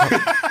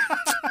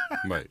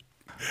 mate.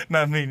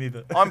 No, me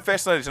neither. I'm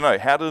fascinated to know,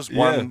 how does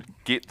one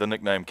get the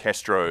nickname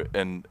Castro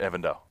in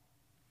Avondale?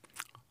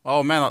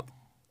 Oh man,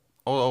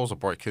 I was a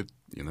bright kid,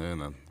 you know,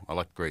 and I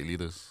like great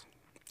leaders.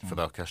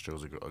 Fidel Castro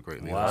was a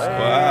great leader.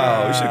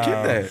 Wow, you should have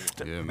kept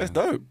that. Yeah, man. That's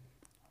dope.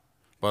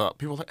 But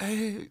people are like,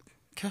 hey,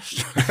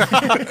 Castro.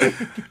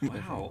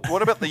 Wow.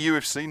 What about the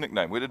UFC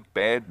nickname? Where did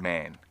Bad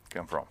Man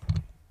come from?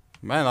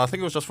 Man, I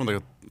think it was just from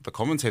the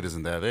commentators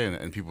in there,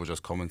 and people were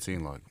just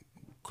commenting, like,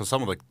 because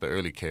some of the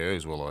early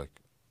KOs were like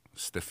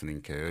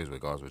stiffening KOs where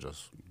guys were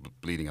just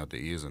bleeding out their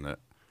ears and that,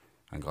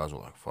 and guys were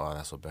like, wow,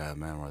 that's a bad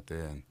man right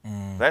there.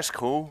 And That's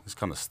cool. it's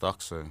kind of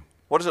stuck, so.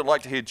 What is it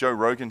like to hear Joe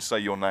Rogan say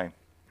your name?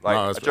 Like,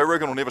 No, it's- Joe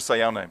Rogan will never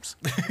say our names.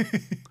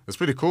 It's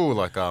pretty cool.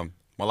 Like,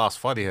 my last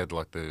fight, he had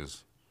like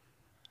those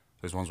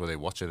ones where they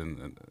watch it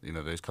and you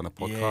know, those kind of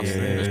podcasts.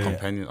 Yeah. Those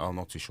companion. I'm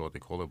not too sure what they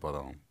call it, but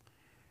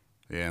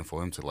yeah, and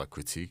for him to like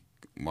critique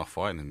my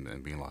fight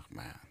and being like,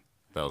 man,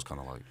 that was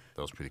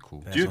pretty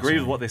cool. Do you agree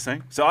with what they're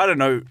saying? So I don't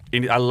know.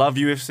 I love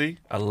UFC.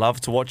 I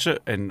love to watch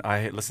it, and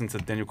I listen to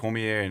Daniel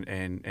Cormier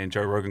and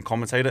Joe Rogan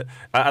commentate it.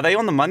 Are they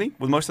on the money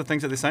with most of the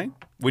things that they're saying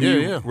when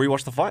you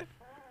rewatch the fight?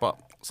 But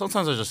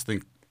sometimes I just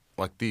think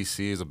like DC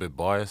is a bit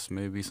biased,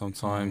 maybe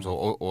sometimes,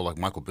 or like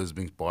Michael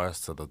Bisping's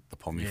biased to the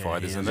Pommy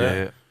fight, isn't it?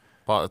 Yeah.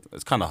 But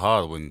it's kind of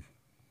hard when,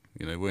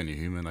 you know, we're only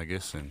human, I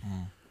guess. And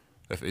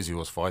if Izzy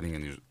was fighting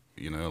and he's,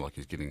 you know, like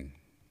he's getting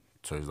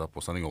toes up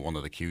or something, or one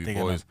of the Kiwi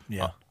boys,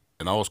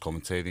 and I was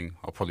commentating,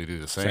 I'll probably do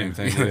the same.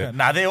 Same thing. Yeah.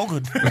 Nah, they're all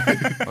good.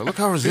 Like, look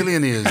how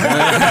resilient he is.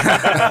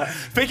 Man.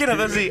 Speaking of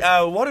Izzy,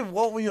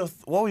 what were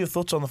your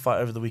thoughts on the fight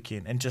over the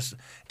weekend? And just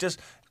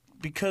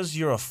because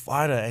you're a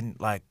fighter and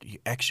like you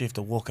actually have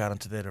to walk out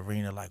into that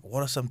arena, like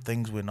what are some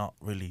things we're not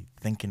really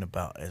thinking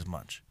about as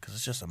much? Because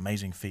it's just an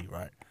amazing feat,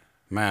 right?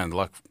 Man,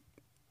 like,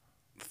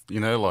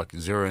 you know, like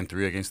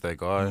 0-3 against that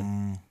guy,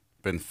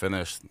 been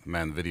finished.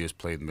 Man, videos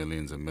played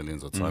millions and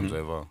millions of times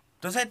over.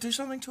 Does that do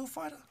something to a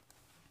fighter?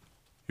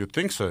 You'd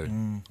think so.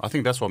 I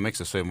think that's what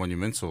makes it so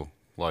monumental.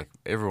 Like,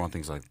 everyone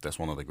thinks like that's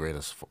one of the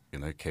greatest, you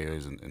know,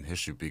 KOs in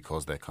history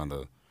because that kind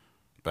of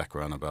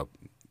background about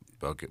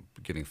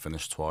getting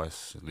finished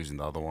twice, losing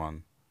the other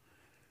one.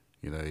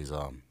 You know, he's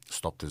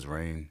stopped his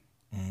reign.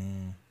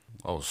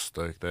 I was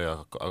stoked there.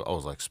 I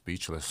was like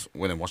speechless.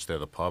 Went and watched it at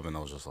the pub, and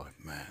I was just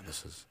like, man,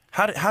 this is.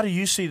 How do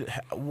you see?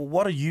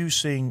 What are you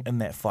seeing in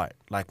that fight,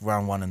 like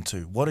round 1 and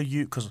 2? What are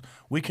you? Because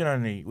we can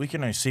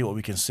only see what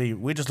we can see.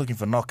 We're just looking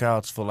for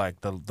knockouts, for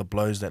like the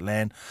blows that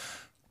land,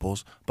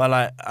 balls. But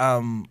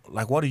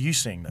like what are you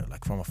seeing though,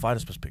 like from a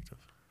fighter's perspective?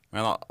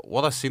 Man,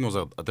 what I seen was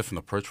a different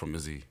approach from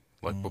Izzy.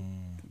 Like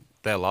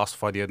that last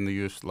fight he had in the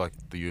UFC, like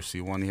the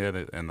UFC one he had,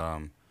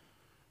 and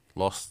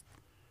lost.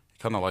 He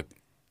kind of like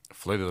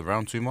floated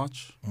around too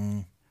much,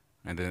 and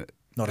then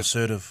Not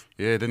assertive.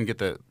 Yeah, didn't get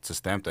to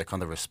stamp that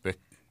kind of respect.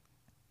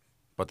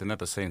 But then at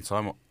the same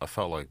time, I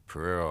felt like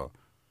Pereira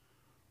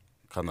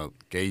kind of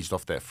gauged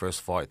off that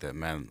first fight that,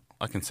 man,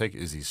 I can take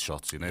Izzy's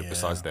shots, you know,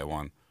 besides that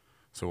one.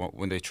 So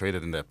when they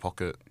traded in that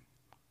pocket,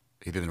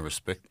 he didn't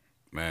respect,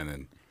 man,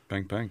 and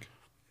Bang, bang.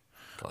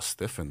 got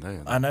stiffened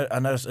there. I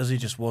noticed Izzy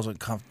just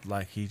wasn't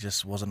like he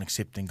just wasn't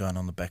accepting going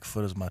on the back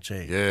foot as much. Yeah,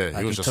 like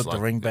he was he just took like,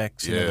 the ring back,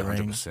 yeah, the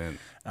ring.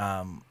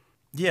 100%.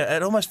 Yeah,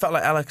 it almost felt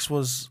like Alex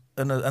was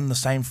in the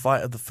same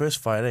fight of the first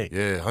fight.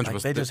 Yeah, 100%.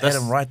 Like they just had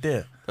him right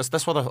there.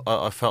 That's what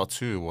I felt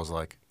too. Was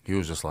like he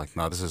was just like,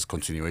 nah, this is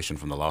continuation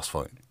from the last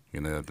fight.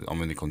 You know,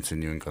 I'm only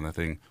continuing kind of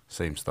thing.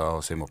 Same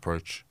style, same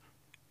approach,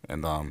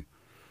 and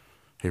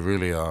he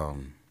really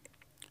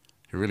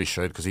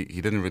showed because he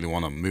didn't really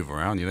want to move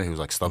around. You know, he was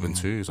like stubborn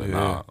too. He was like,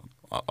 nah,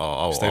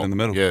 I'll Stayed in the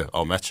middle. Yeah,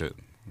 I'll match it,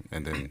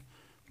 and then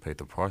paid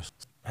the price.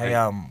 Hey,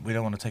 we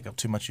don't want to take up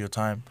too much of your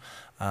time,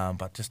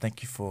 but just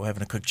thank you for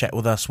having a quick chat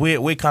with us. We're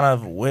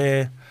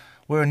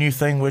a new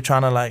thing. We're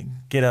trying to like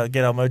get our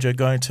mojo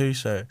going too.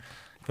 So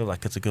I feel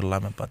like it's a good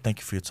alignment. But thank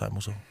you for your time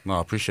also. No,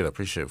 I appreciate it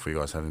for you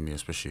guys having me,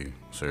 especially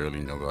so early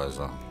in your guys'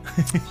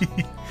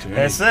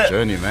 That's it.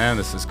 journey, man.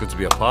 This is good to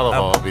be a part of.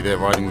 I'll be there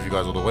riding with you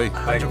guys all the way.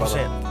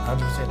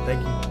 100%. Thank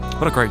you.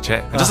 What a great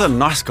chat. And just a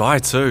nice guy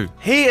too.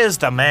 He is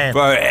the man.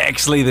 Bro,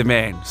 actually the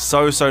man.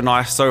 So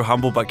nice, so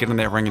humble, but getting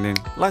that ring and then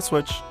light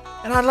switch.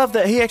 And I love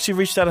that he actually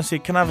reached out and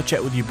said, "Can I have a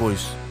chat with you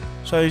boys?"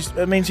 So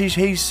it means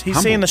he's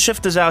seeing the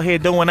shifters out here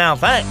doing our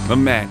thing. The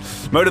man.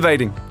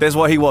 Motivating. That's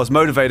what he was,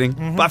 motivating.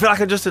 But I feel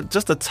like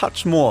just a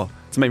touch more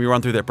to make me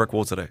run through that brick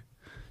wall today.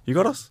 You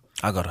got us?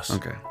 I got us.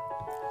 Okay.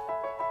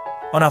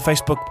 On our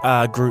Facebook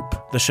group,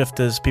 the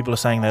shifters, people are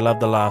saying they love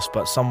the laughs,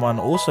 but someone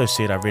also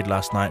said, I read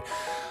last night,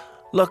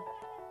 look,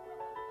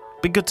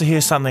 be good to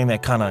hear something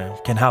that kind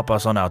of can help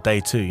us on our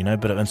day too, you know, a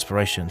bit of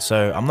inspiration.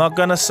 So I'm not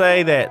going to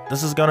say that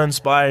this is going to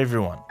inspire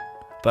everyone,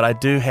 but I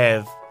do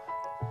have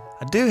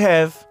a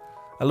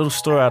little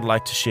story I'd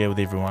like to share with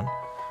everyone.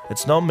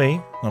 It's not me.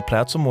 I'm going to play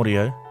out some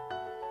audio,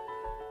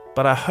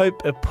 but I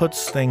hope it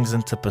puts things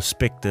into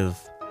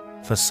perspective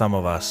for some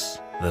of us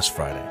this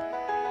Friday.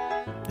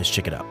 Let's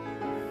check it out.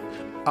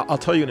 I'll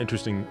tell you an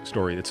interesting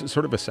story. It's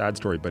sort of a sad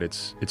story, but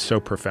it's so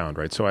profound,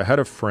 right? So I had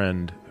a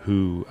friend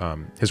who,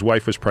 his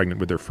wife was pregnant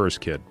with their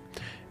first kid,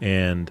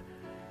 and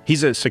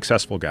he's a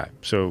successful guy.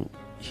 So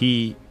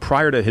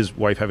prior to his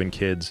wife having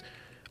kids,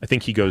 I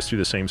think he goes through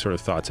the same sort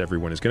of thoughts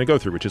everyone is going to go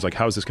through, which is like,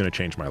 how is this going to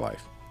change my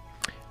life?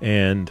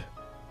 And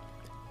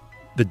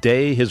the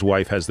day his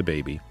wife has the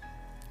baby,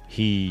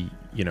 he,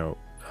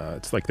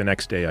 it's like the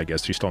next day, I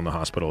guess, she's still in the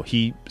hospital.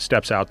 He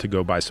steps out to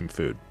go buy some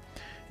food.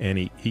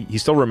 And he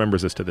still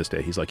remembers this to this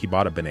day. He's like, he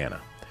bought a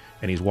banana.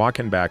 And he's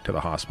walking back to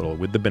the hospital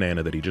with the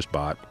banana that he just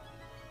bought.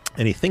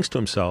 And he thinks to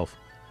himself,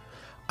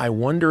 I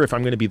wonder if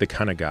I'm going to be the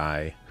kind of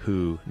guy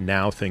who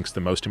now thinks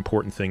the most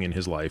important thing in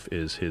his life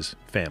is his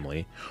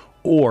family.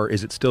 Or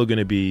is it still going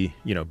to be,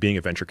 being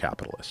a venture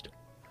capitalist?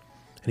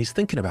 And he's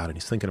thinking about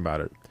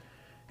it.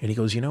 And he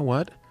goes, you know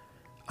what?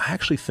 I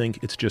actually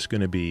think it's just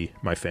going to be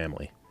my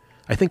family.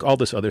 I think all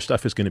this other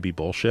stuff is going to be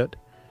bullshit.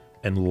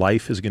 And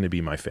life is going to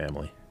be my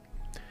family.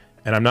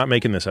 And I'm not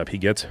making this up. He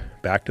gets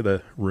back to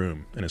the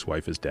room and his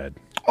wife is dead.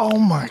 Oh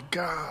my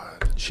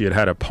God. She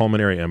had a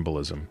pulmonary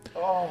embolism.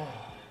 Oh.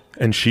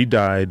 And she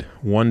died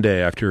one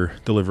day after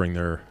delivering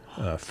their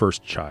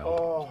first child.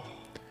 Oh.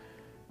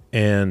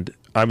 And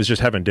I was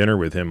just having dinner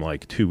with him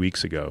like 2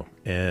 weeks ago.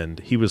 And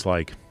he was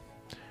like,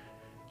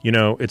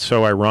 it's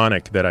so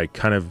ironic that I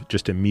kind of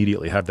just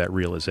immediately have that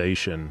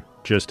realization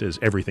just as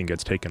everything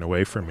gets taken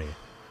away from me.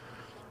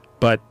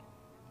 But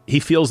he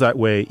feels that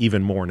way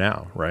even more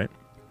now, right?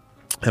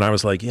 And I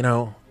was like,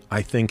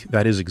 I think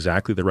that is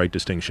exactly the right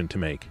distinction to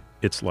make.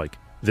 It's like,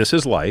 this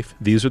is life.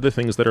 These are the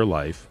things that are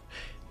life.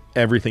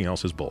 Everything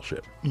else is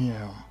bullshit.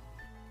 Yeah.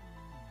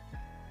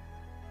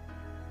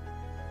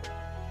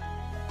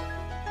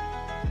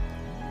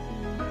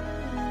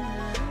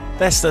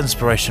 That's the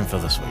inspiration for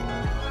this week.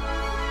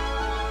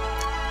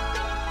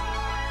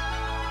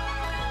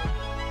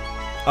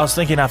 I was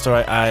thinking after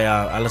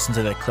I listened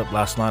to that clip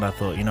last night, I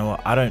thought, you know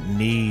what? I don't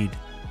need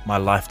my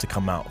life to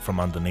come out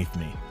from underneath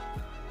me.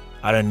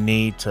 I don't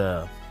need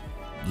to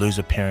lose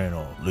a parent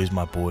or lose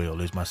my boy or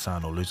lose my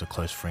son or lose a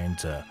close friend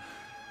to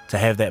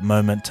have that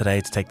moment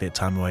today, to take that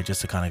time away,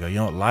 just to kind of go, you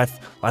know what,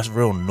 life's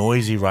real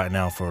noisy right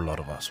now for a lot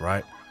of us,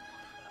 right?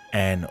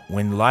 And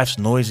when life's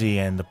noisy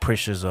and the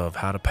pressures of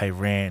how to pay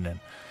rent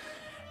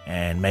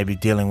and maybe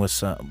dealing with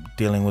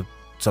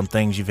some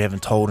things you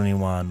haven't told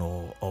anyone,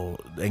 or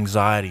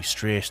anxiety,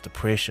 stress,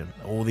 depression,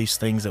 all these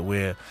things that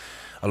a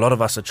lot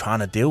of us are trying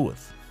to deal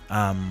with,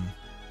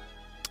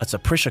 it's a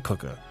pressure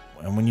cooker.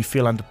 And when you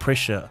feel under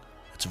pressure,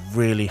 it's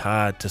really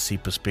hard to see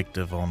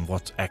perspective on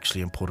what's actually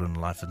important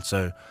in life. And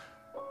so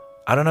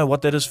I don't know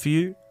what that is for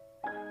you,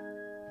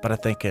 but I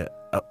think an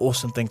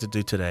awesome thing to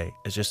do today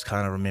is just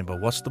kind of remember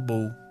what's the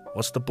bull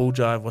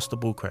jive, what's the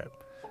bull crap,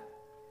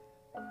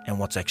 and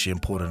what's actually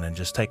important, and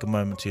just take a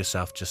moment to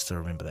yourself just to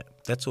remember that.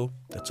 That's all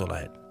I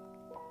had.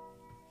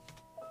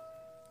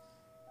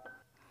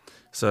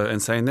 So in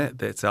saying that,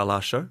 that's our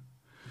last show.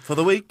 For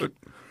the week?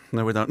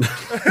 No, we don't.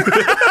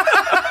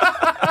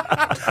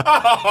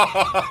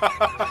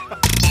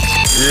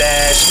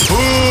 Let's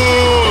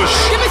push.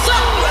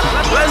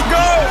 Let's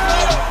go.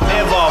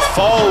 Never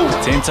fold.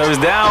 10 toes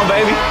down,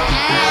 baby.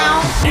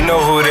 You know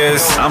who it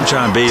is. I'm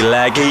trying to be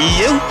like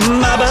you,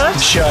 my bud.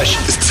 Shush.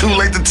 It's too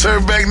late to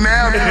turn back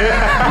now.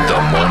 The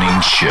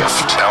Morning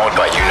Shift. Powered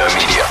by You Know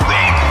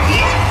Media.